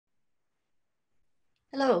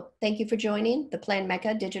Hello, thank you for joining the Plan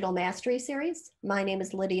Mecca Digital Mastery Series. My name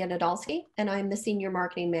is Lydia Nadolski, and I'm the Senior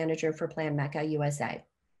Marketing Manager for Plan Mecca USA.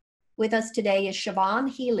 With us today is Shavonne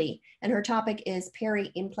Healy, and her topic is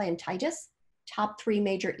peri-implantitis, top 3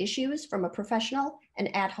 major issues from a professional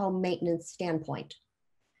and at-home maintenance standpoint.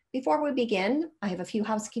 Before we begin, I have a few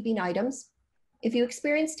housekeeping items. If you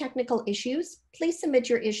experience technical issues, please submit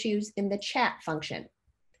your issues in the chat function.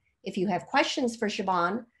 If you have questions for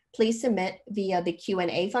Shavonne, please submit via the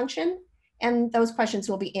Q&A function, and those questions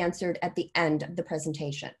will be answered at the end of the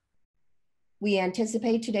presentation. We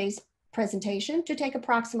anticipate today's presentation to take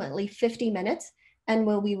approximately 50 minutes, and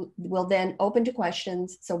we will then open to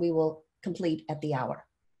questions, so we will complete at the hour.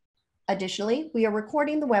 Additionally, we are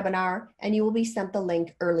recording the webinar, and you will be sent the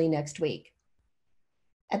link early next week.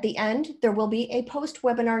 At the end, there will be a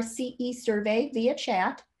post-webinar CE survey via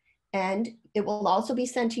chat, and it will also be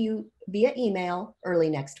sent to you via email early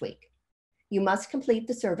next week. You must complete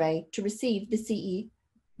the survey to receive the CE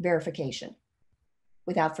verification.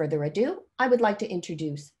 Without further ado, I would like to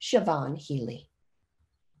introduce Shavonne Healy.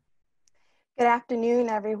 Good afternoon,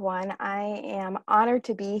 everyone. I am honored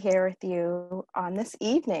to be here with you on this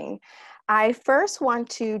evening. I first want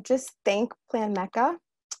to just thank Plan Mecca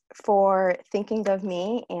for thinking of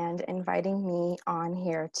me and inviting me on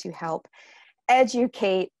here to help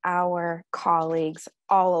educate our colleagues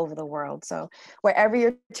all over the world. So wherever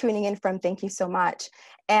you're tuning in from, thank you so much.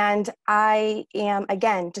 And I am,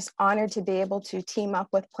 again, just honored to be able to team up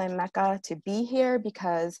with Plan Mecca to be here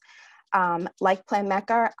because like Plan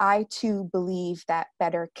Mecca, I too believe that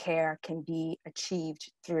better care can be achieved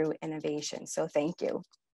through innovation. So thank you.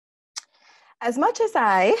 As much as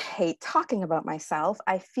I hate talking about myself,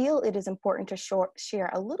 I feel it is important to share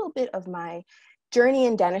a little bit of my journey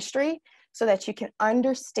in dentistry so that you can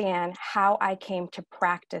understand how I came to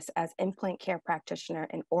practice as implant care practitioner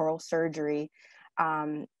in oral surgery,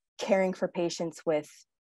 caring for patients with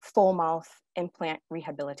full mouth implant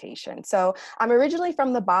rehabilitation. So I'm originally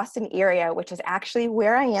from the Boston area, which is actually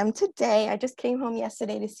where I am today. I just came home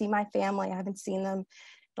yesterday to see my family. I haven't seen them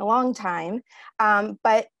in a long time.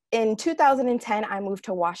 But in 2010, I moved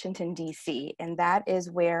to Washington, D.C., and that is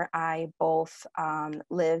where I both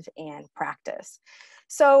live and practice.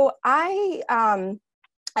 So I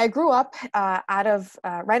grew up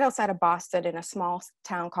right outside of Boston in a small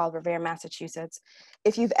town called Revere, Massachusetts.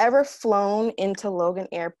 If you've ever flown into Logan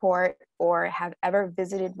Airport or have ever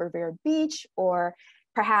visited Revere Beach or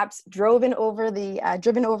perhaps driven over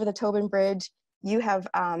the Tobin Bridge, you've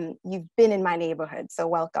been in my neighborhood, so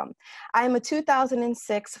welcome. I am a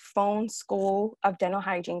 2006 Phone School of Dental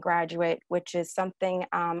Hygiene graduate, which is something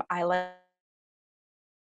I like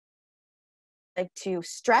to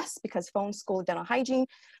stress because Phone School of Dental Hygiene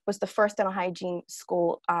was the first dental hygiene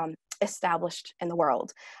school established in the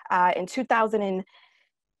world. In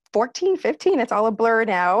 2014, 15, it's all a blur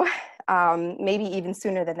now, maybe even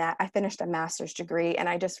sooner than that, I finished a master's degree, and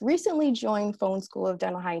I just recently joined Phone School of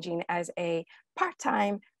Dental Hygiene as a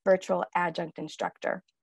part-time virtual adjunct instructor.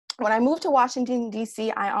 When I moved to Washington,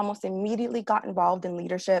 D.C., I almost immediately got involved in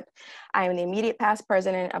leadership. I am the immediate past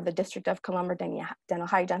president of the District of Columbia Dental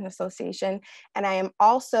Hygiene Association, and I am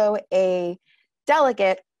also a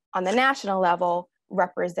delegate on the national level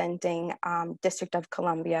representing District of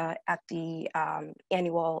Columbia at the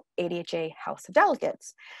annual ADHA House of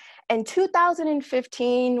Delegates. And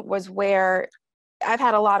 2015 was where I've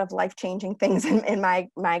had a lot of life-changing things in my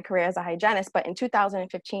career as a hygienist, but in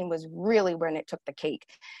 2015 was really when it took the cake,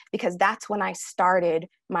 because that's when I started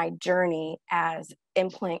my journey as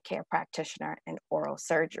implant care practitioner in oral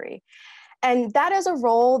surgery. And that is a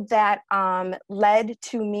role that led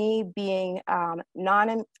to me being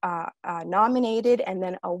nominated and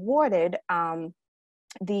then awarded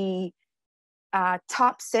the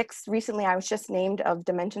top 6, recently I was just named of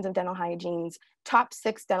Dimensions of Dental Hygiene's top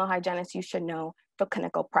 6 dental hygienists you should know for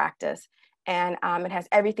clinical practice. And it has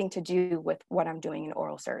everything to do with what I'm doing in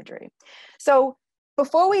oral surgery. So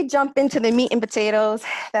before we jump into the meat and potatoes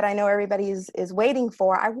that I know everybody is waiting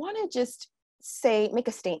for, I want to just make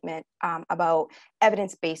a statement about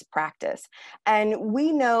evidence-based practice. And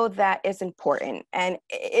we know that is important. And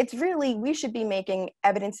it's really, we should be making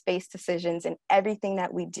evidence-based decisions in everything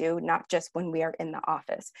that we do, not just when we are in the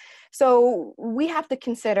office. So we have to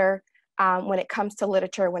consider when it comes to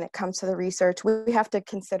literature, when it comes to the research, we have to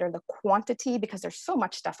consider the quantity because there's so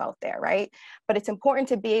much stuff out there, right? But it's important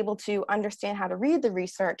to be able to understand how to read the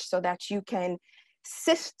research so that you can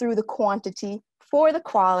sift through the quantity for the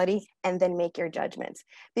quality and then make your judgments.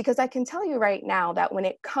 Because I can tell you right now that when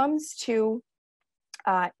it comes to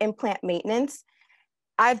implant maintenance,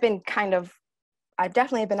 I've been kind of I've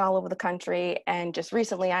definitely been all over the country, and just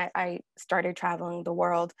recently I started traveling the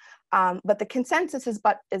world. But the consensus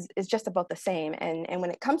is just about the same. And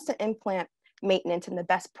when it comes to implant maintenance and the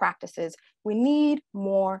best practices, we need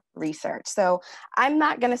more research. So I'm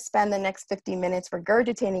not going to spend the next 50 minutes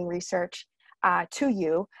regurgitating research to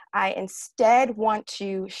you. I instead want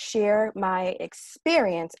to share my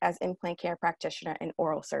experience as implant care practitioner in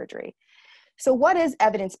oral surgery. So what is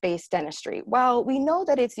evidence-based dentistry? Well, we know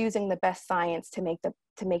that it's using the best science to make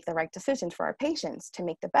the right decisions for our patients, to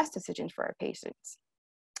make the best decisions for our patients.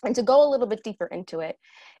 And to go a little bit deeper into it,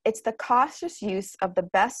 it's the cautious use of the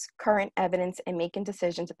best current evidence in making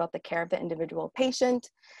decisions about the care of the individual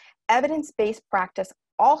patient. Evidence-based practice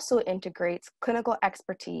also integrates clinical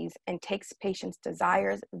expertise and takes patients'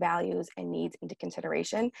 desires, values, and needs into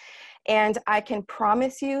consideration. And I can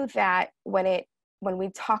promise you that when we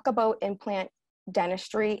talk about implant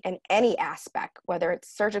dentistry in any aspect, whether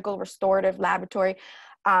it's surgical, restorative, laboratory,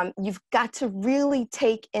 you've got to really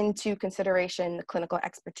take into consideration the clinical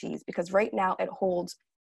expertise, because right now it holds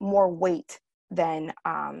more weight than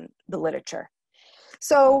the literature.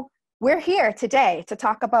 So we're here today to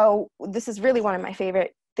talk about, this is really one of my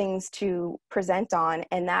favorite things to present on,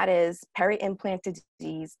 and that is peri-implantitis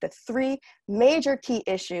disease, the 3 major key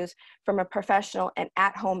issues from a professional and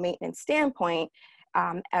at-home maintenance standpoint.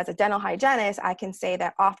 As a dental hygienist, I can say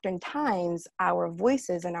that oftentimes our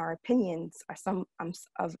voices and our opinions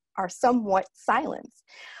are somewhat silenced.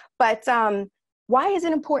 But why is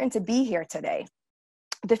it important to be here today?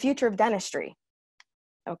 The future of dentistry,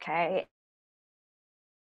 okay?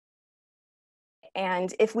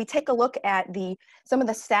 And if we take a look at some of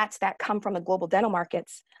the stats that come from the global dental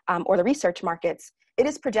markets or the research markets, it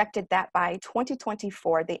is projected that by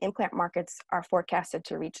 2024, the implant markets are forecasted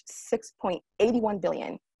to reach 6.81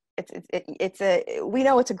 billion. We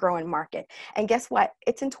know it's a growing market. And guess what?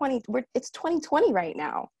 It's 2020 right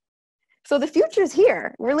now. So the future is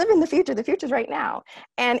here. We're living the future. The future's right now.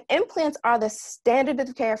 And implants are the standard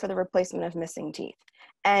of care for the replacement of missing teeth.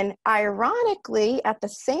 And ironically, at the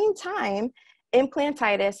same time,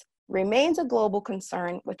 implantitis remains a global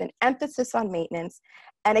concern with an emphasis on maintenance.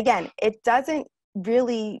 And again, it doesn't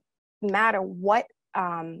really matter what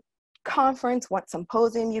conference, what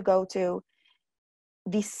symposium you go to,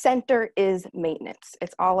 the center is maintenance.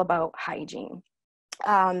 It's all about hygiene.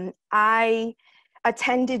 I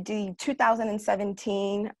attended the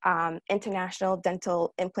 2017 International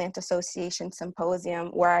Dental Implant Association Symposium,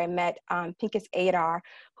 where I met Pinkas Adar,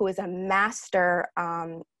 who is a master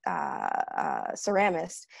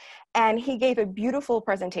ceramist. And he gave a beautiful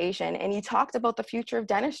presentation, and he talked about the future of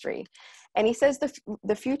dentistry. And he says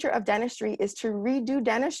the future of dentistry is to redo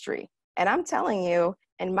dentistry. And I'm telling you,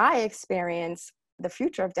 in my experience, the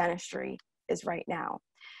future of dentistry is right now.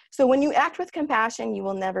 So when you act with compassion, you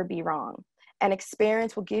will never be wrong. And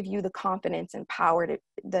experience will give you the confidence and power to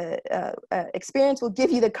experience will give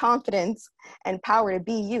you the confidence and power to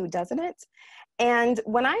be you, doesn't it? And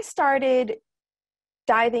when I started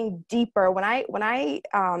diving deeper, when I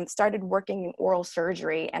started working in oral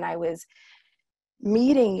surgery, and I was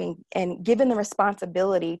meeting and given the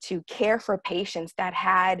responsibility to care for patients that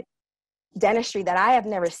had dentistry that I have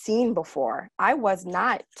never seen before. I was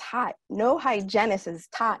not taught, no hygienist is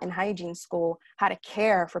taught in hygiene school how to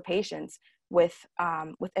care for patients with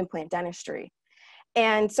implant dentistry.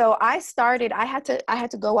 And so I had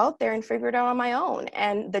to go out there and figure it out on my own.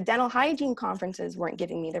 And the dental hygiene conferences weren't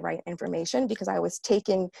giving me the right information, because I was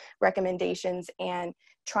taking recommendations and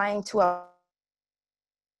trying to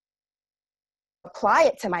apply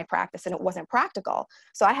it to my practice, and it wasn't practical.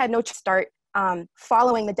 So I had no choice to start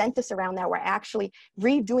following the dentists around that were actually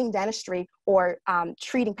redoing dentistry or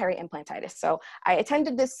treating peri-implantitis. So I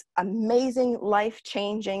attended this amazing,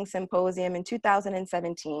 life-changing symposium in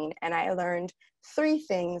 2017, and I learned 3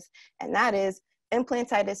 things, and that is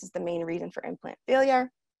implantitis is the main reason for implant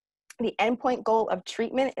failure. The endpoint goal of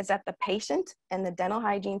treatment is that the patient and the dental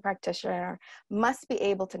hygiene practitioner must be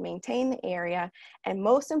able to maintain the area. And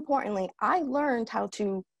most importantly, I learned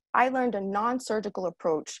a non-surgical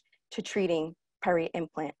approach to treating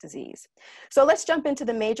peri-implant disease. So let's jump into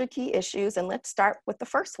the major key issues, and let's start with the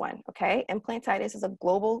first one, okay? Implantitis is a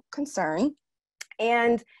global concern.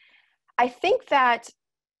 And I think that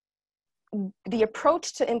the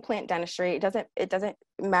approach to implant dentistry, it doesn't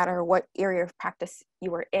matter what area of practice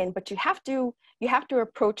you are in, but you have to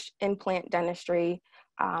approach implant dentistry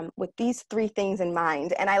with these 3 things in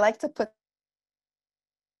mind. And I like to put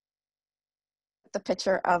the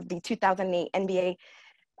picture of the 2008 NBA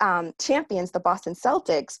champions, the Boston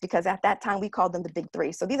Celtics, because at that time we called them the big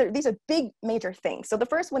 3. So these are big major things. So the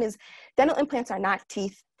first one is dental implants are not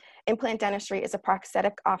teeth. Implant dentistry is a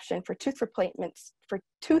prosthetic option for tooth replacement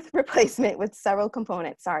with several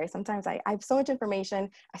components. Sorry, sometimes I have so much information,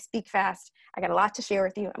 I speak fast, I got a lot to share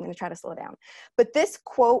with you. I'm going to try to slow down. But this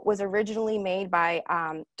quote was originally made by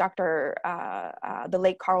the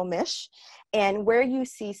late Carl Misch, and where you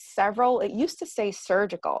see several, it used to say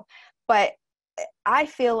surgical, but I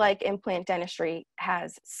feel like implant dentistry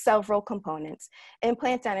has several components.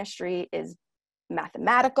 Implant dentistry is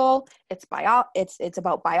mathematical, it's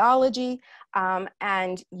about biology,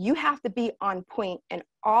 and you have to be on point in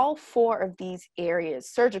all four of these areas: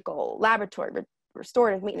 surgical, laboratory,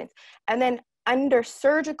 restorative, maintenance. And then under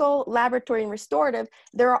surgical, laboratory, and restorative,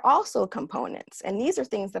 there are also components, and these are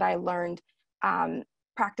things that I learned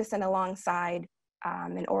practicing alongside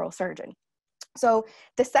an oral surgeon. So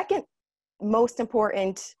the second most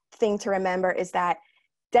important thing to remember is that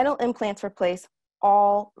dental implants replace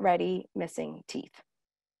already missing teeth.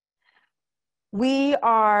 We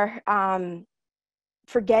are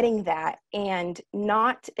forgetting that and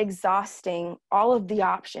not exhausting all of the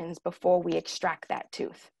options before we extract that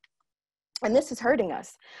tooth. And this is hurting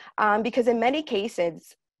us because in many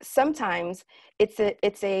cases, sometimes it's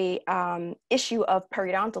a issue of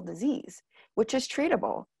periodontal disease, which is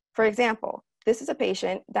treatable. For example, this is a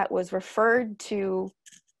patient that was referred to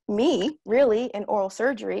me, really, in oral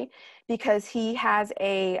surgery, because he has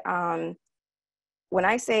a, when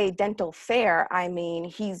I say dental fare, I mean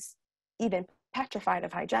he's even petrified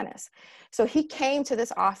of hygienists. So he came to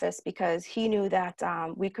this office because he knew that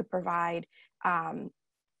we could provide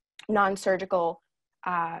non-surgical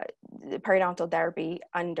periodontal therapy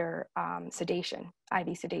under sedation,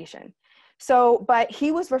 IV sedation. So, but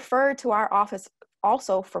he was referred to our office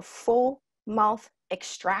also for full mouth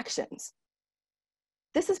extractions.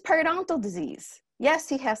 This is periodontal disease. Yes,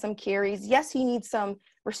 he has some caries. Yes, he needs some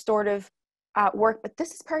restorative work, but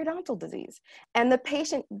this is periodontal disease. And the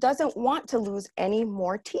patient doesn't want to lose any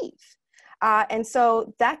more teeth. And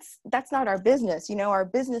so that's not our business. You know, our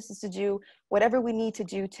business is to do whatever we need to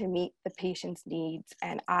do to meet the patient's needs.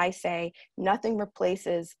 And I say nothing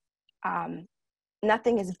replaces,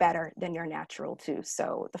 nothing is better than your natural tooth.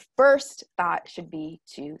 So the first thought should be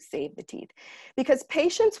to save the teeth, because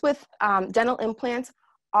patients with dental implants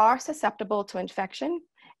are susceptible to infection,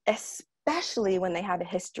 especially when they have a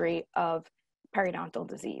history of periodontal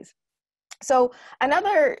disease. So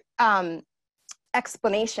another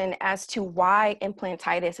explanation as to why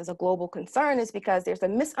implantitis is a global concern is because there's a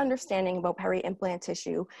misunderstanding about peri-implant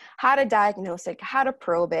tissue, how to diagnose it, how to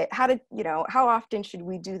probe it, how to, you know, how often should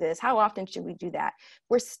we do this, how often should we do that.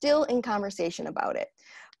 We're still in conversation about it.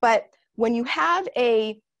 But when you have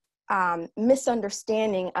a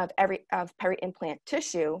misunderstanding of peri-implant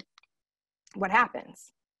tissue, what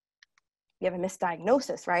happens? You have a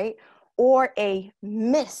misdiagnosis, right? Or a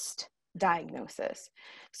missed diagnosis.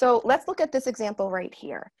 So let's look at this example right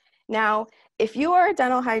here. Now, if you are a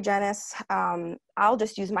dental hygienist, I'll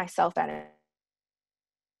just use myself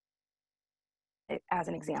as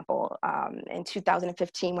an example. In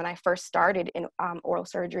 2015, when I first started in oral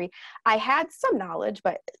surgery, I had some knowledge,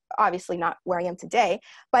 but obviously not where I am today.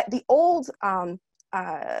 But the old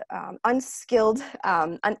unskilled,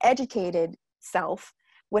 uneducated self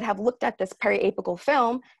would have looked at this periapical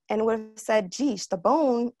film and would have said, geez, the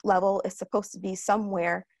bone level is supposed to be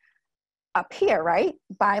somewhere up here, right?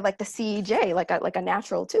 By like the CEJ, like a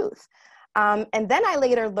natural tooth. And then I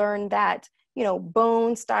later learned that, you know,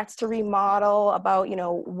 bone starts to remodel about, you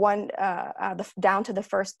know, down to the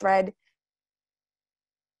first thread.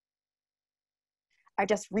 I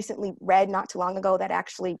just recently read not too long ago that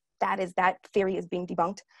actually that theory is being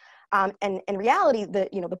debunked. And in reality,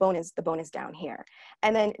 the bone is down here.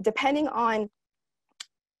 And then depending on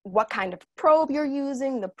what kind of probe you're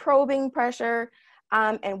using, the probing pressure,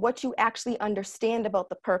 and what you actually understand about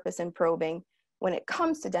the purpose in probing when it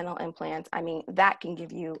comes to dental implants, I mean, that can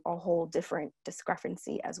give you a whole different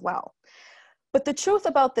discrepancy as well. But the truth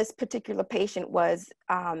about this particular patient was,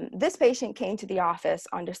 this patient came to the office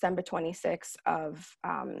on December 26th of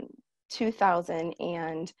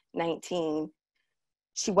 2019.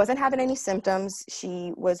 She wasn't having any symptoms.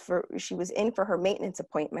 She was in for her maintenance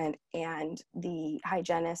appointment, and the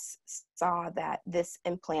hygienist saw that this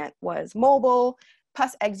implant was mobile,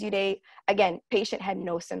 pus exudate. Again, patient had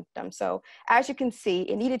no symptoms. So as you can see,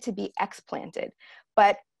 it needed to be explanted.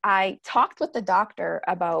 But I talked with the doctor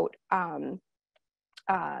about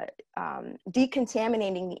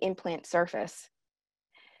decontaminating the implant surface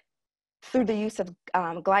through the use of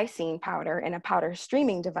glycine powder in a powder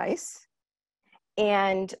streaming device,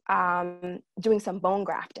 and doing some bone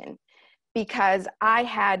grafting, because I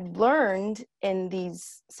had learned in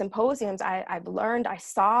these symposiums, I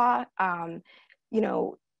saw, you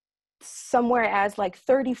know, somewhere as like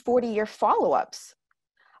 30, 40-year follow-ups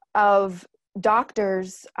of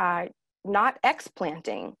doctors not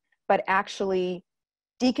explanting, but actually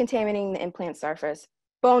decontaminating the implant surface,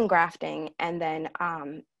 bone grafting, and then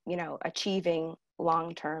achieving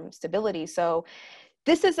long-term stability. So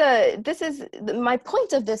my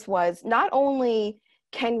point of this was, not only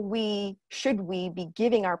should we be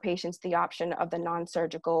giving our patients the option of the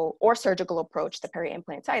non-surgical or surgical approach to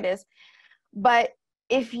peri-implantitis, but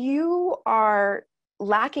if you are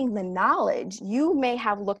lacking the knowledge, you may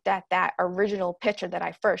have looked at that original picture that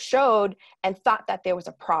I first showed and thought that there was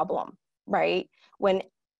a problem, right? When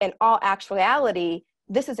in all actuality,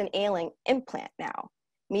 this is an ailing implant now,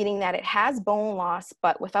 meaning that it has bone loss,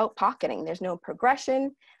 but without pocketing. There's no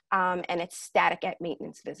progression, and it's static at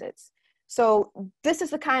maintenance visits. So this is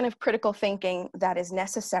the kind of critical thinking that is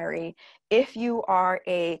necessary if you are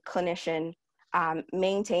a clinician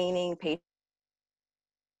maintaining patients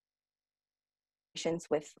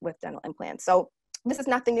with dental implants. So this is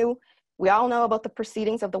nothing new. We all know about the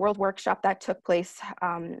proceedings of the World Workshop that took place,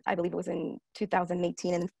 I believe it was in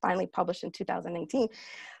 2018 and finally published in 2019.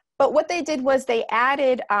 But what they did was they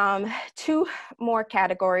added 2 more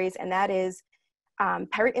categories, and that is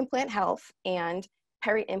peri-implant health and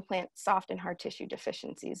peri-implant soft and hard tissue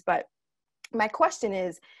deficiencies. But my question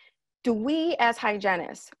is, do we as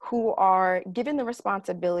hygienists who are given the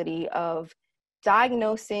responsibility of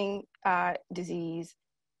diagnosing disease,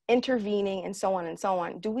 intervening, and so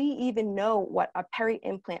on, do we even know what a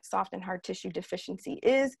peri-implant soft and hard tissue deficiency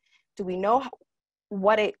is? Do we know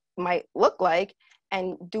what it might look like?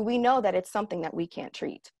 And do we know that it's something that we can't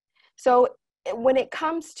treat? So when it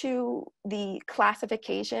comes to the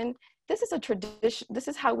classification, this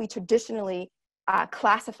is how we traditionally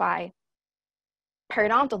classify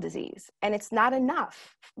periodontal disease. And it's not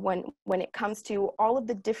enough when it comes to all of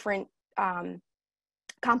the different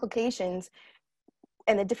complications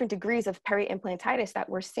and the different degrees of peri-implantitis that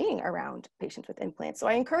we're seeing around patients with implants. So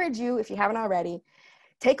I encourage you, if you haven't already,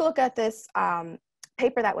 take a look at this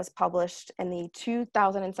paper that was published in the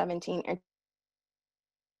 2017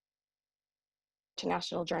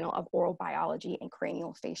 International Journal of Oral Biology and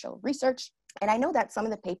Craniofacial Research. And I know that some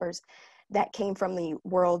of the papers that came from the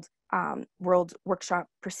World Workshop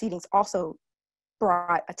proceedings also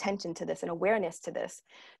brought attention to this and awareness to this.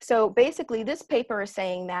 So basically, this paper is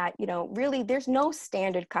saying that, really there's no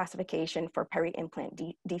standard classification for peri-implant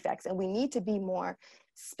defects, and we need to be more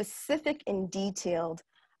specific and detailed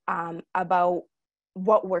about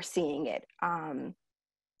what we're seeing it.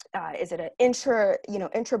 Is it an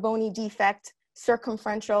intrabony defect,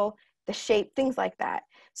 circumferential, the shape, things like that.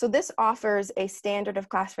 So this offers a standard of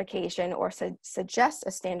classification, or suggests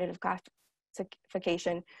a standard of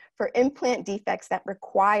classification for implant defects that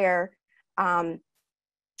require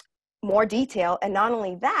more detail. And not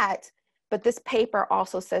only that, but this paper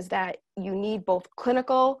also says that you need both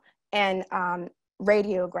clinical and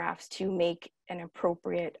radiographs to make an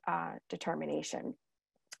appropriate determination.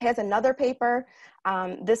 It has another paper.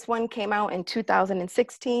 This one came out in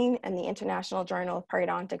 2016 in the International Journal of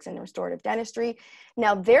Periodontics and Restorative Dentistry.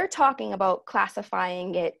 Now they're talking about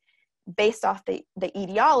classifying it based off the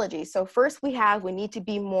etiology. So first we need to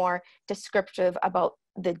be more descriptive about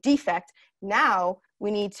the defect. Now we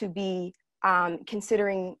need to be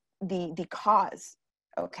considering the cause,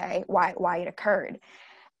 okay, why it occurred.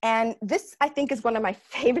 And this, I think, is one of my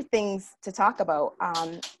favorite things to talk about,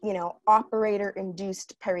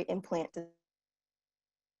 operator-induced peri-implant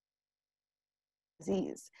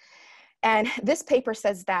disease. And this paper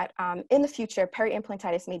says that in the future,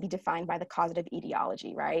 peri-implantitis may be defined by the causative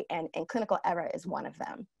etiology, right? And clinical error is one of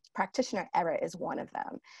them. Practitioner error is one of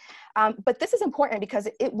them. But this is important because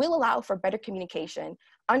it will allow for better communication,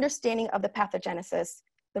 understanding of the pathogenesis,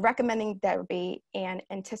 the recommending therapy, and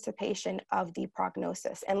anticipation of the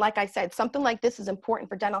prognosis. And like I said, something like this is important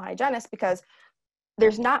for dental hygienists because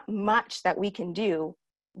there's not much that we can do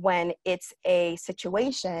when it's a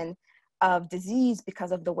situation of disease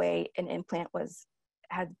because of the way an implant was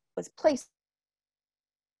placed,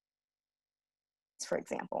 for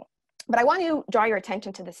example. But I want to draw your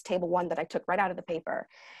attention to this table 1 that I took right out of the paper.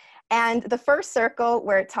 And the first circle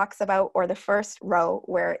where it talks about, or the first row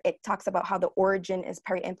where it talks about how the origin is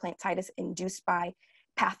peri-implantitis induced by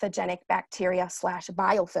pathogenic bacteria /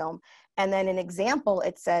 biofilm. And then an example,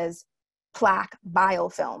 it says plaque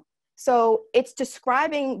biofilm. So it's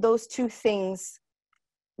describing those two things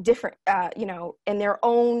different, in their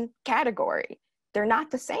own category. They're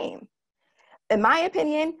not the same. In my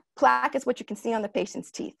opinion, plaque is what you can see on the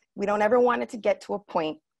patient's teeth. We don't ever want it to get to a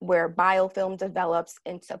point where biofilm develops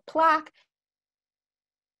into plaque,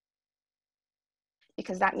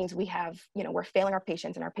 because that means we have, we're failing our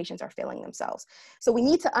patients and our patients are failing themselves. So we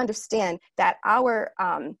need to understand that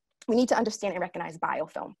we need to understand and recognize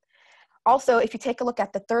biofilm. Also, if you take a look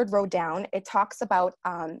at the third row down, it talks about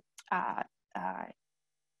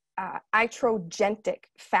iatrogenic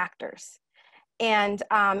factors. And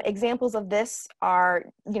examples of this are,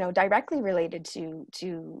 directly related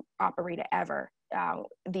to operator ever.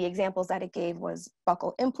 The examples that it gave was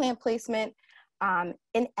buccal implant placement,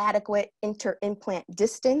 inadequate inter-implant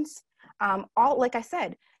distance. All, like I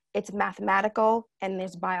said, it's mathematical and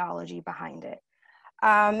there's biology behind it.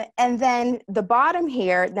 And then the bottom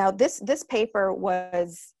here, now this paper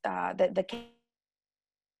was the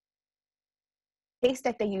case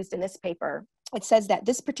that they used in this paper. It says that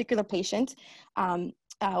this particular patient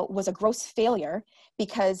was a gross failure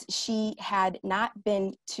because she had not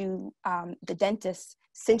been to the dentist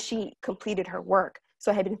since she completed her work. So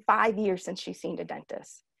it had been 5 years since she's seen a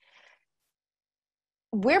dentist.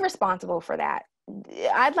 We're responsible for that.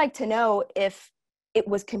 I'd like to know if it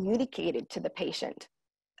was communicated to the patient,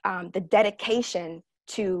 the dedication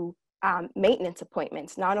to maintenance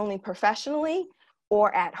appointments, not only professionally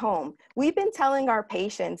or at home. We've been telling our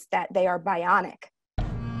patients that they are bionic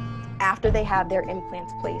after they have their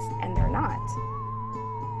implants placed, and they're not.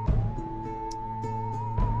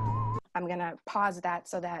 I'm gonna pause that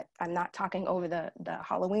so that I'm not talking over the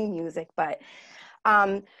Halloween music, but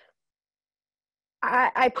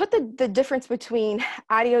I put the difference between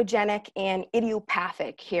ideogenic and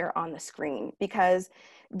idiopathic here on the screen, because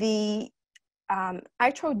the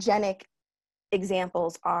iatrogenic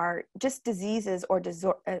examples are just diseases or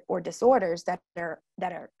disorders that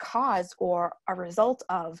are caused or a result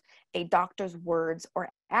of a doctor's words or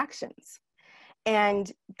actions. And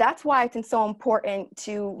that's why it's so important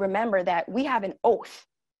to remember that we have an oath,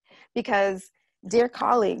 because, dear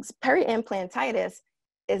colleagues, peri-implantitis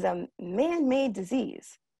is a man-made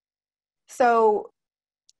disease. So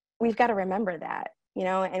we've got to remember that,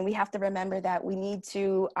 and we have to remember that we need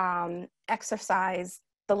to exercise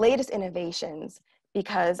the latest innovations,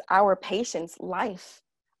 because our patients' life,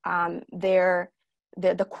 the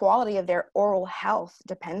quality of their oral health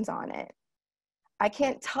depends on it. I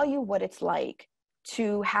can't tell you what it's like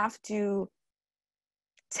to have to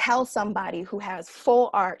tell somebody who has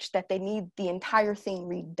full arch that they need the entire thing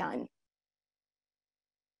redone.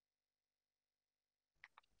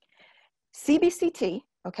 CBCT,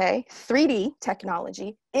 okay, 3D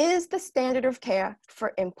technology is the standard of care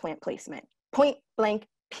for implant placement, point blank,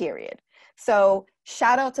 period. So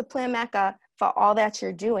shout out to Plan Mecca for all that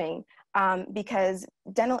you're doing, because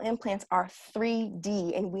dental implants are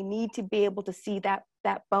 3D and we need to be able to see that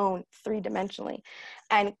bone three-dimensionally.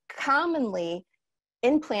 And commonly,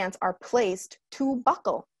 implants are placed to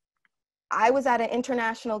buckle. I was at an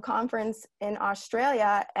international conference in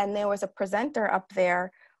Australia, and there was a presenter up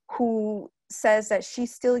there who says that she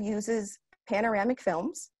still uses panoramic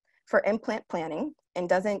films for implant planning and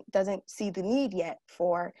doesn't see the need yet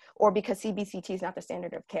or because CBCT is not the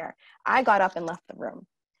standard of care. I got up and left the room,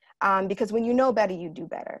 because when you know better, you do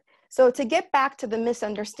better. So to get back to the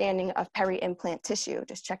misunderstanding of peri-implant tissue,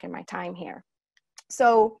 just checking my time here.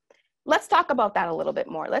 So let's talk about that a little bit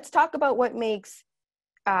more. Let's talk about what makes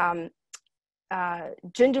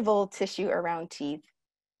gingival tissue around teeth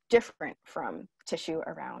different from tissue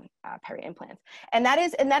around peri-implants. And that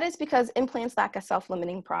is because implants lack a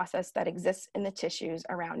self-limiting process that exists in the tissues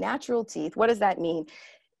around natural teeth. What does that mean?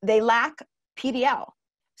 They lack PDL.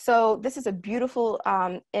 So this is a beautiful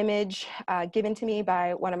image given to me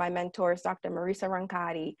by one of my mentors, Dr. Marisa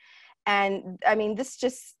Roncati. And I mean,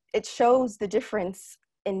 it shows the difference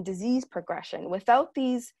in disease progression. Without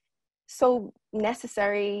these so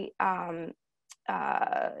necessary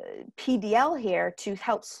PDL here to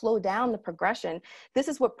help slow down the progression, this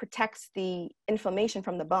is what protects the inflammation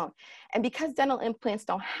from the bone. And because dental implants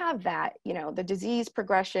don't have that, the disease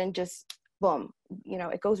progression just boom,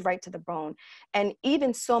 it goes right to the bone. And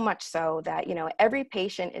even so much so that, every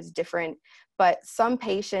patient is different, but some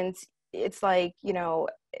patients, it's like,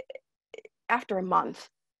 after a month,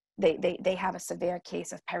 they have a severe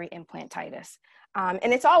case of peri-implantitis.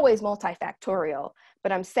 And it's always multifactorial,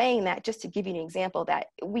 but I'm saying that just to give you an example that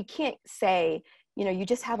we can't say, you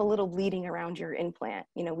just have a little bleeding around your implant.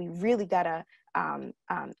 We really gotta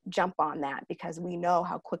jump on that, because we know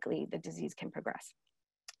how quickly the disease can progress.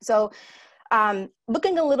 So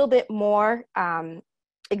looking a little bit more,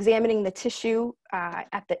 examining the tissue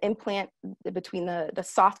at the implant between the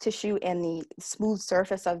soft tissue and the smooth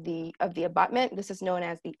surface of the abutment. This is known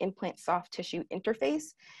as the implant soft tissue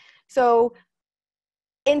interface. So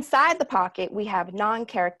inside the pocket, we have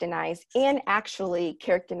non-keratinized and actually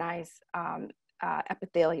keratinized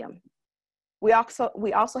epithelium. We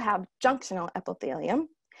also have junctional epithelium.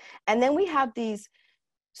 And then we have these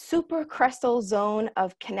supracrestal zone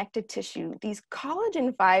of connective tissue, these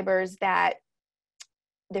collagen fibers that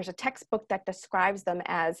there's a textbook that describes them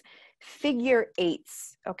as figure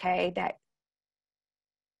eights, okay, that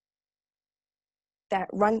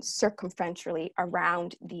run circumferentially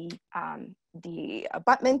around the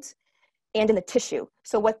abutment and in the tissue.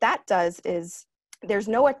 So what that does is there's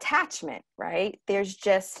no attachment, right? There's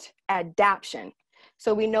just adaptation.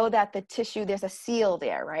 So we know that the tissue, there's a seal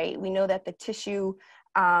there, right? We know that the tissue,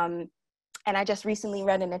 and I just recently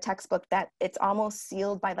read in a textbook that it's almost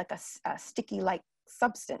sealed by like a sticky-like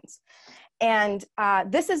substance. And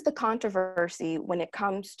this is the controversy when it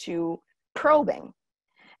comes to probing.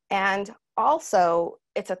 And also,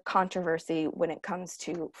 it's a controversy when it comes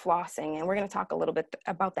to flossing. And we're going to talk a little bit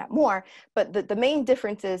about that more. But the main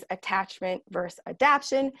difference is attachment versus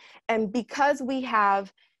adaptation. And because we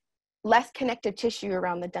have less connective tissue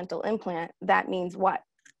around the dental implant, that means what?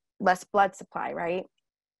 Less blood supply, right?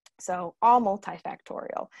 So all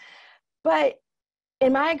multifactorial. But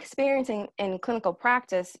in my experience in clinical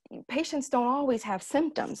practice, patients don't always have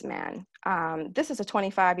symptoms, man. This is a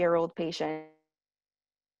 25-year-old patient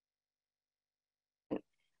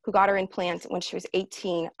who got her implant when she was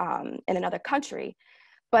 18 in another country,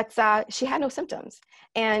 but she had no symptoms.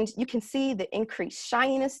 And you can see the increased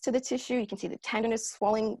shininess to the tissue. You can see the tenderness,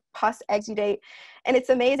 swelling, pus, exudate. And it's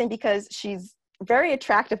amazing because she's very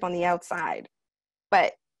attractive on the outside,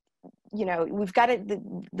 but you know, we've got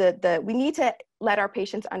to, we need to let our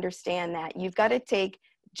patients understand that you've got to take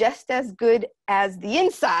just as good as the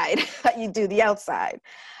inside that you do the outside.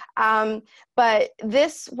 But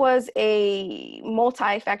this was a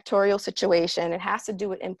multifactorial situation. It has to do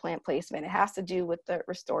with implant placement. It has to do with the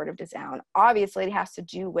restorative design. Obviously, it has to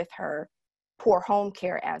do with her poor home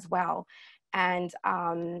care as well. And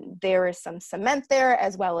there is some cement there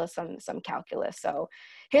as well as some calculus. So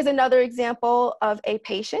here's another example of a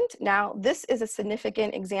patient. Now, this is a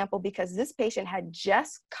significant example because this patient had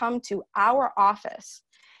just come to our office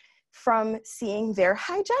from seeing their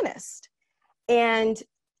hygienist. And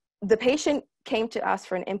the patient came to us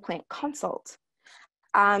for an implant consult.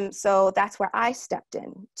 So that's where I stepped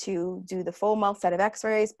in to do the full mouth set of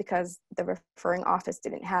x-rays because the referring office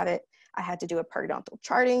didn't have it. I had to do a periodontal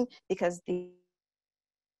charting because the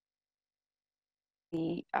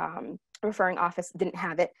referring office didn't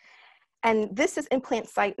have it. And this is implant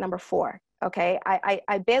site number 4, okay?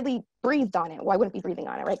 I barely breathed on it. Well, I wouldn't be breathing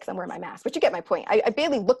on it, right? Because I'm wearing my mask, but you get my point. I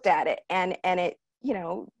barely looked at it and it, you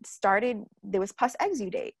know, started, there was pus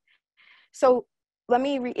exudate. So let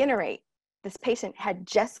me reiterate, this patient had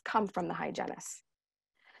just come from the hygienist.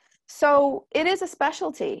 So it is a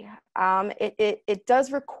specialty. It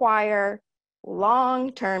does require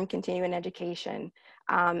long-term continuing education.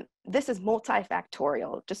 This is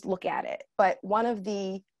multifactorial, just look at it. But one of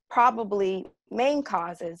the probably main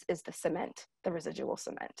causes is the cement, the residual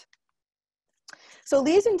cement. So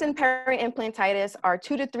lesions in peri-implantitis are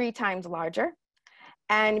 2 to 3 times larger.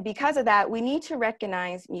 And because of that, we need to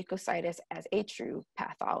recognize mucositis as a true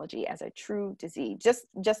pathology, as a true disease,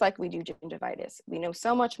 just like we do gingivitis. We know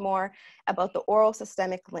so much more about the oral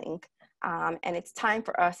systemic link, and it's time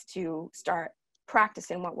for us to start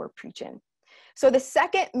practicing what we're preaching. So the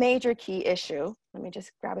second major key issue, let me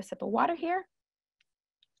just grab a sip of water here.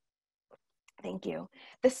 Thank you.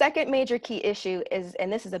 The second major key issue is,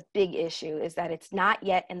 and this is a big issue, is that it's not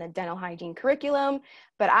yet in the dental hygiene curriculum,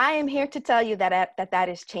 but I am here to tell you that that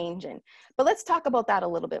is changing. But let's talk about that a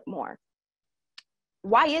little bit more.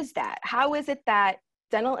 Why is that? How is it that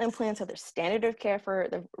dental implants are the standard of care for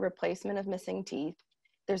the replacement of missing teeth?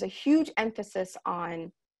 There's a huge emphasis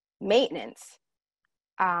on maintenance,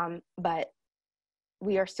 but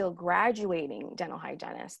we are still graduating dental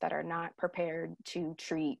hygienists that are not prepared to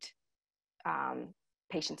treat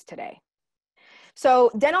patients today. So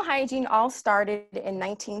dental hygiene all started in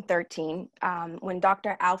 1913 when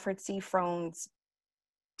Dr. Alfred C. Frones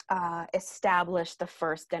established the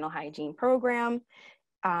first dental hygiene program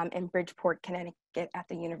in Bridgeport, Connecticut at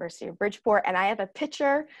the University of Bridgeport. And I have a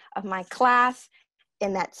picture of my class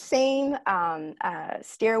in that same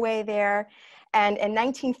stairway there. And in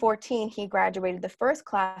 1914, he graduated the first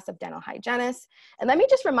class of dental hygienists. And let me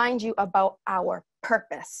just remind you about our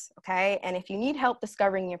purpose, okay? And if you need help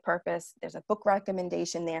discovering your purpose, there's a book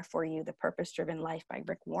recommendation there for you, The Purpose-Driven Life by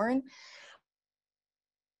Rick Warren.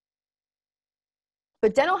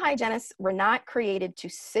 But dental hygienists were not created to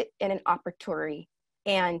sit in an operatory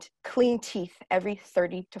and clean teeth every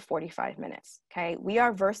 30 to 45 minutes, okay? We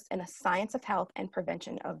are versed in the science of health and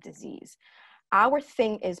prevention of disease. Our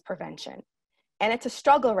thing is prevention. And it's a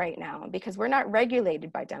struggle right now because we're not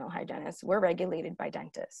regulated by dental hygienists, we're regulated by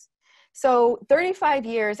dentists. So 35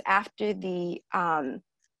 years after the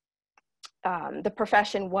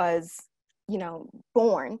profession was,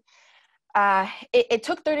 born, it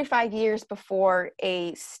took 35 years before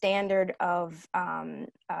a standard of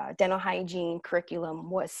dental hygiene curriculum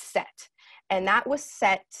was set. And that was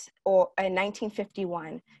set in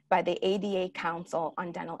 1951 by the ADA Council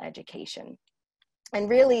on Dental Education. And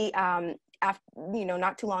really,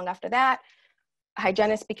 not too long after that,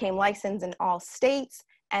 hygienists became licensed in all states,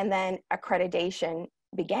 and then accreditation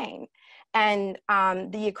began. And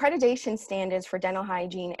the accreditation standards for dental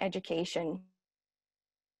hygiene education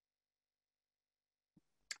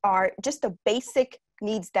are just the basic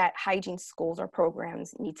needs that hygiene schools or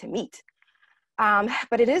programs need to meet.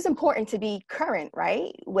 But it is important to be current,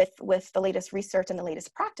 right, with the latest research and the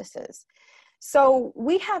latest practices. So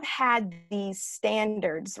we have had these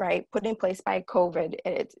standards, right, put in place by COVID.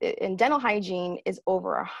 And dental hygiene is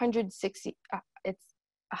over 160, it's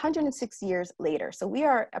 106 years later. So we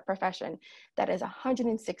are a profession that is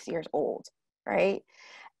 106 years old, right?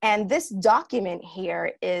 And this document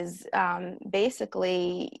here is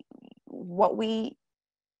basically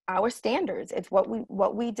our standards. It's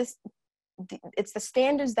it's the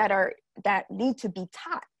standards that need to be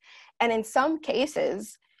taught. And in some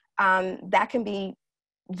cases, that can be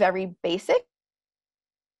very basic.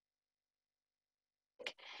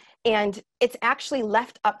 And it's actually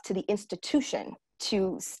left up to the institution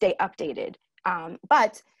to stay updated.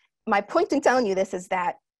 But my point in telling you this is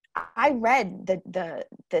that I read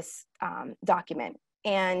this document,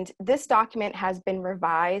 and this document has been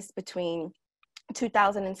revised between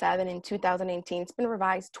 2007 and 2018. It's been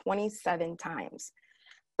revised 27 times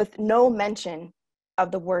with no mention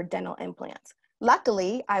of the word dental implants.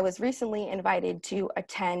 Luckily, I was recently invited to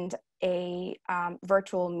attend a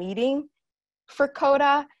virtual meeting for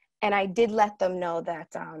CODA, and I did let them know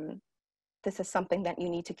that this is something that you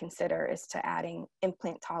need to consider, is to adding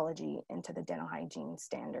implantology into the dental hygiene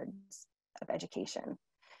standards of education.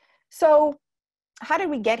 So how did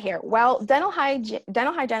we get here? Well, dental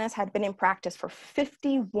hygienists had been in practice for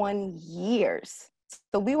 51 years.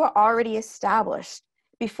 So we were already established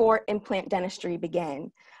before implant dentistry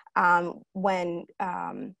began,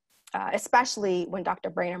 especially when Dr.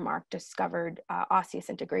 Brainer discovered osseous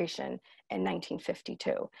integration in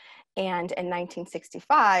 1952. And in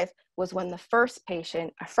 1965 was when the first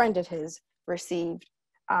patient, a friend of his, received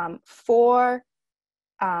 4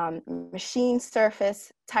 machine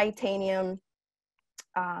surface titanium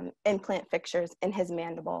implant fixtures in his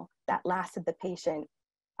mandible that lasted the patient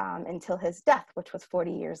until his death, which was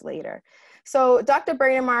 40 years later. So Dr.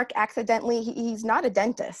 Brainer accidentally, he's not a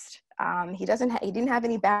dentist. He didn't have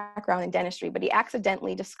any background in dentistry, but he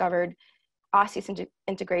accidentally discovered osseous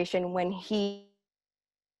integration when he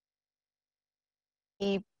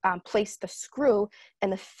placed the screw in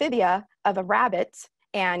the fibia of a rabbit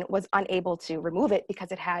and was unable to remove it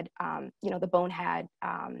because it had, the bone had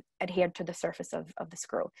adhered to the surface of the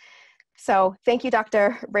screw. So thank you,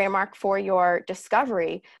 Dr. Brainer, for your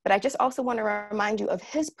discovery, but I just also want to remind you of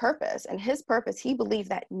his purpose. And his purpose, he believed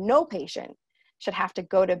that no patient should have to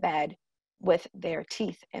go to bed with their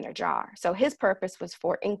teeth in a jar. So his purpose was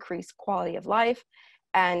for increased quality of life.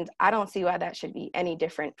 And I don't see why that should be any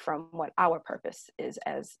different from what our purpose is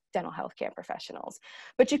as dental healthcare professionals.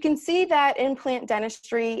 But you can see that implant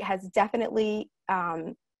dentistry has definitely,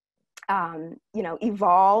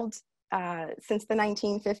 evolved since the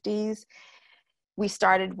 1950s. We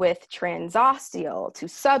started with transosteal to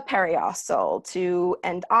subperiosteal to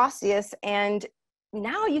endosseous, and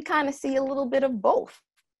now you kind of see a little bit of both,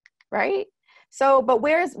 right? So, but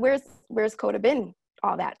where's CODA been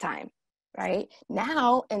all that time? Right?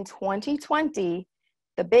 Now in 2020,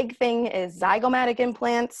 the big thing is zygomatic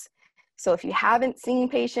implants. So if you haven't seen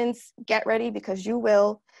patients, get ready because you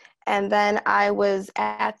will. And then I was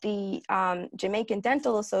at the Jamaican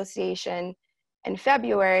Dental Association in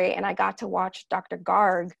February, and I got to watch Dr.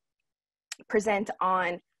 Garg present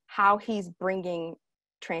on how he's bringing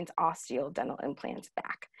transosteal dental implants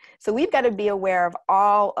back. So we've got to be aware of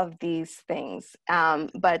all of these things.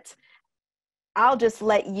 But I'll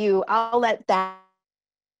let that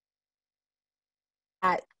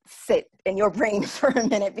sit in your brain for a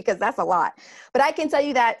minute because that's a lot. But I can tell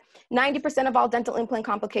you that 90% of all dental implant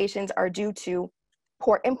complications are due to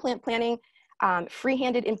poor implant planning,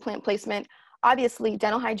 free-handed implant placement. Obviously,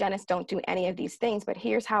 dental hygienists don't do any of these things, but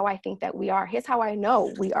here's how I think that here's how I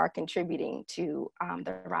know we are contributing to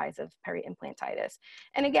the rise of peri-implantitis.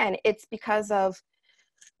 And again, it's because of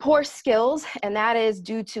poor skills, and that is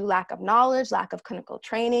due to lack of knowledge, lack of clinical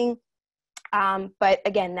training, But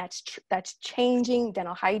again, that's changing.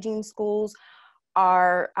 Dental hygiene schools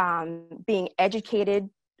are being educated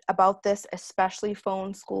about this, especially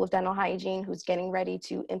Phone School of Dental Hygiene, who's getting ready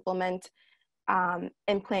to implement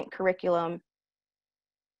implant curriculum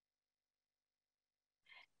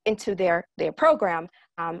into their program.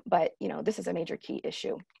 But this is a major key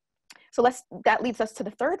issue. So that leads us to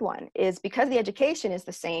the third one, is because the education is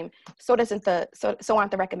the same, so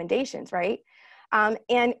aren't the recommendations, right?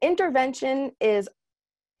 And intervention is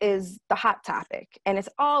the hot topic, and it's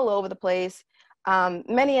all over the place.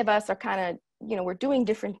 Many of us are kind of, we're doing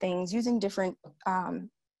different things, using different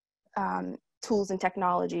tools and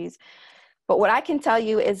technologies. But what I can tell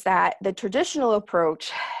you is that the traditional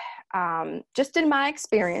approach, just in my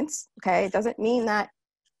experience, okay, it doesn't mean that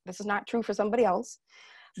this is not true for somebody else,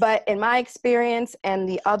 but in my experience and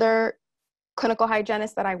the other clinical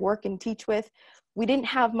hygienists that I work and teach with, we didn't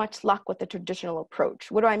have much luck with the traditional approach.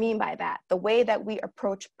 What do I mean by that? The way that we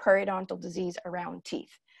approach periodontal disease around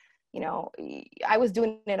teeth. I was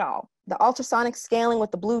doing it all. The ultrasonic scaling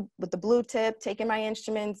with the blue tip, taking my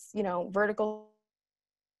instruments, vertical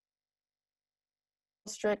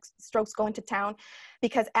strokes going to town,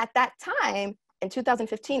 because at that time in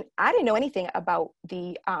 2015, I didn't know anything about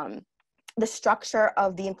the structure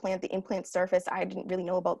of the implant surface. I didn't really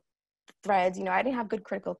know about threads. I didn't have good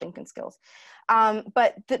critical thinking skills.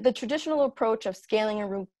 But the traditional approach of scaling and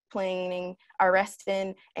root planing,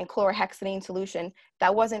 Arrestin, and chlorhexidine solution,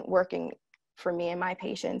 that wasn't working for me and my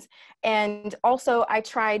patients. And also, I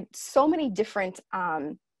tried so many different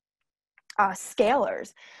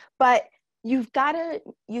scalers, but you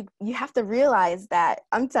have to realize that,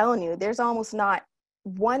 I'm telling you, there's almost not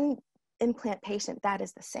one implant patient that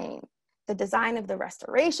is the same. The design of the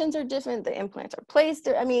restorations are different. The implants are placed.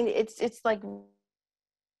 I mean, it's like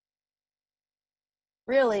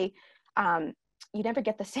really, you never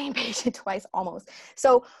get the same patient twice almost.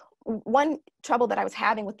 So one trouble that I was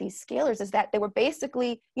having with these scalers is that they were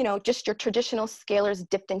basically, just your traditional scalers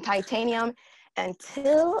dipped in titanium,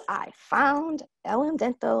 until I found LM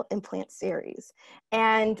Dental Implant Series.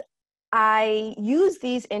 And I use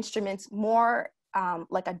these instruments more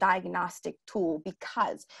like a diagnostic tool,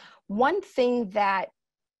 because one thing that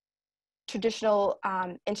traditional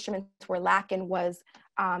instruments were lacking was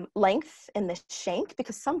length in the shank,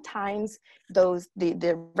 because sometimes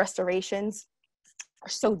the restorations are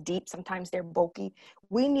so deep, sometimes they're bulky.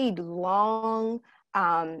 We need long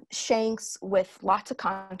shanks with lots of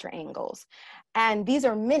contra angles. And these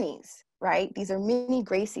are minis, right? These are mini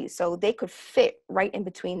Gracies, so they could fit right in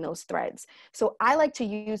between those threads. So I like to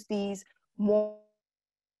use these more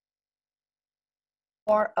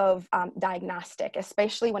of diagnostic,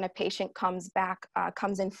 especially when a patient comes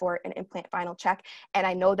in for an implant final check, and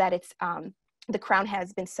I know that it's the crown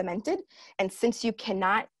has been cemented. And since you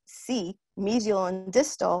cannot see mesial and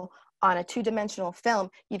distal on a two-dimensional film,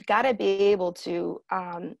 you've got to be able to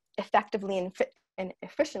effectively and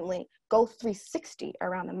efficiently go 360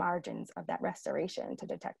 around the margins of that restoration to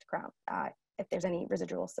detect crown if there's any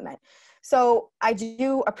residual cement. So I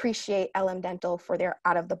do appreciate LM Dental for their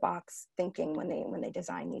out-of-the-box thinking when they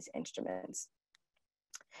design these instruments.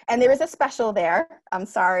 And there is a special there. I'm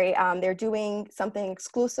sorry, they're doing something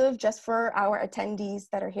exclusive just for our attendees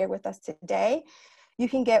that are here with us today. You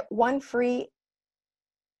can get one free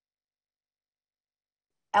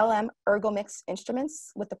LM ErgoMix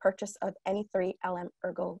instruments with the purchase of any 3 LM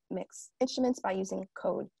ErgoMix instruments by using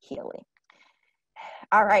code Healy.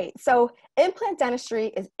 All right, so implant dentistry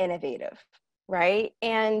is innovative, right?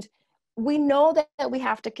 And we know that we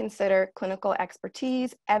have to consider clinical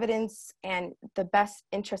expertise, evidence, and the best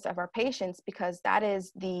interest of our patients, because that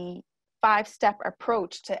is the 5-step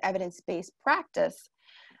approach to evidence-based practice.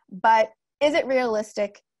 But is it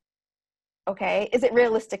realistic? Okay, is it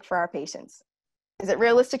realistic for our patients? Is it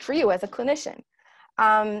realistic for you as a clinician?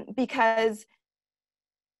 Because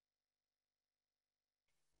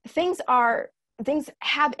things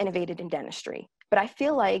have innovated in dentistry, but I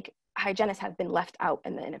feel like hygienists have been left out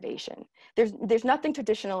in the innovation. There's nothing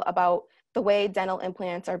traditional about the way dental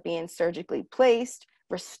implants are being surgically placed,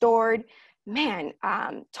 restored. Man,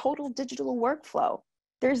 total digital workflow.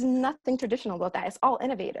 There's nothing traditional about that. It's all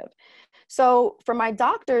innovative. So for my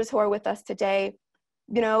doctors who are with us today,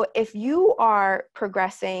 if you are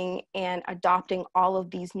progressing and adopting all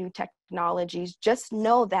of these new technologies, just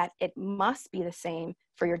know that it must be the same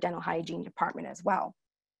for your dental hygiene department as well.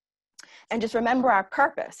 And just remember our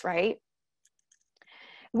purpose, right?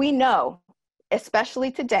 We know,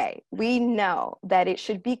 especially today, we know that it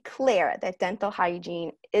should be clear that dental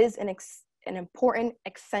hygiene is an important,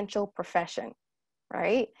 essential profession,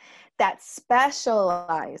 right? That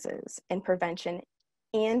specializes in prevention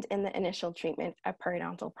and in the initial treatment of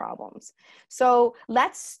periodontal problems. So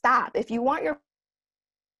let's stop. If you want your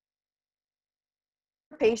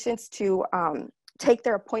patients to take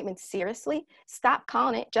their appointments seriously, stop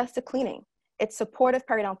calling it just a cleaning. It's supportive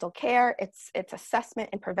periodontal care, it's assessment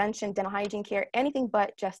and prevention, dental hygiene care, anything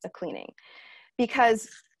but just a cleaning, because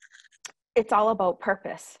it's all about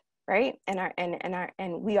purpose, right? And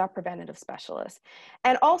we are preventative specialists.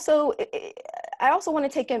 And also, I also want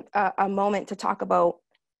to take a moment to talk about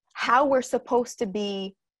how we're supposed to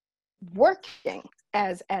be working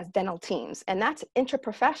as dental teams, and that's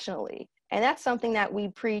interprofessionally. And that's something that we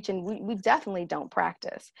preach and we definitely don't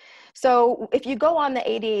practice. So if you go on the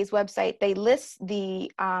ADA's website, they list the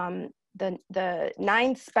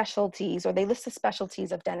 9 specialties, or they list the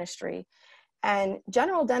specialties of dentistry. And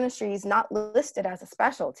general dentistry is not listed as a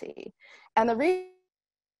specialty. And the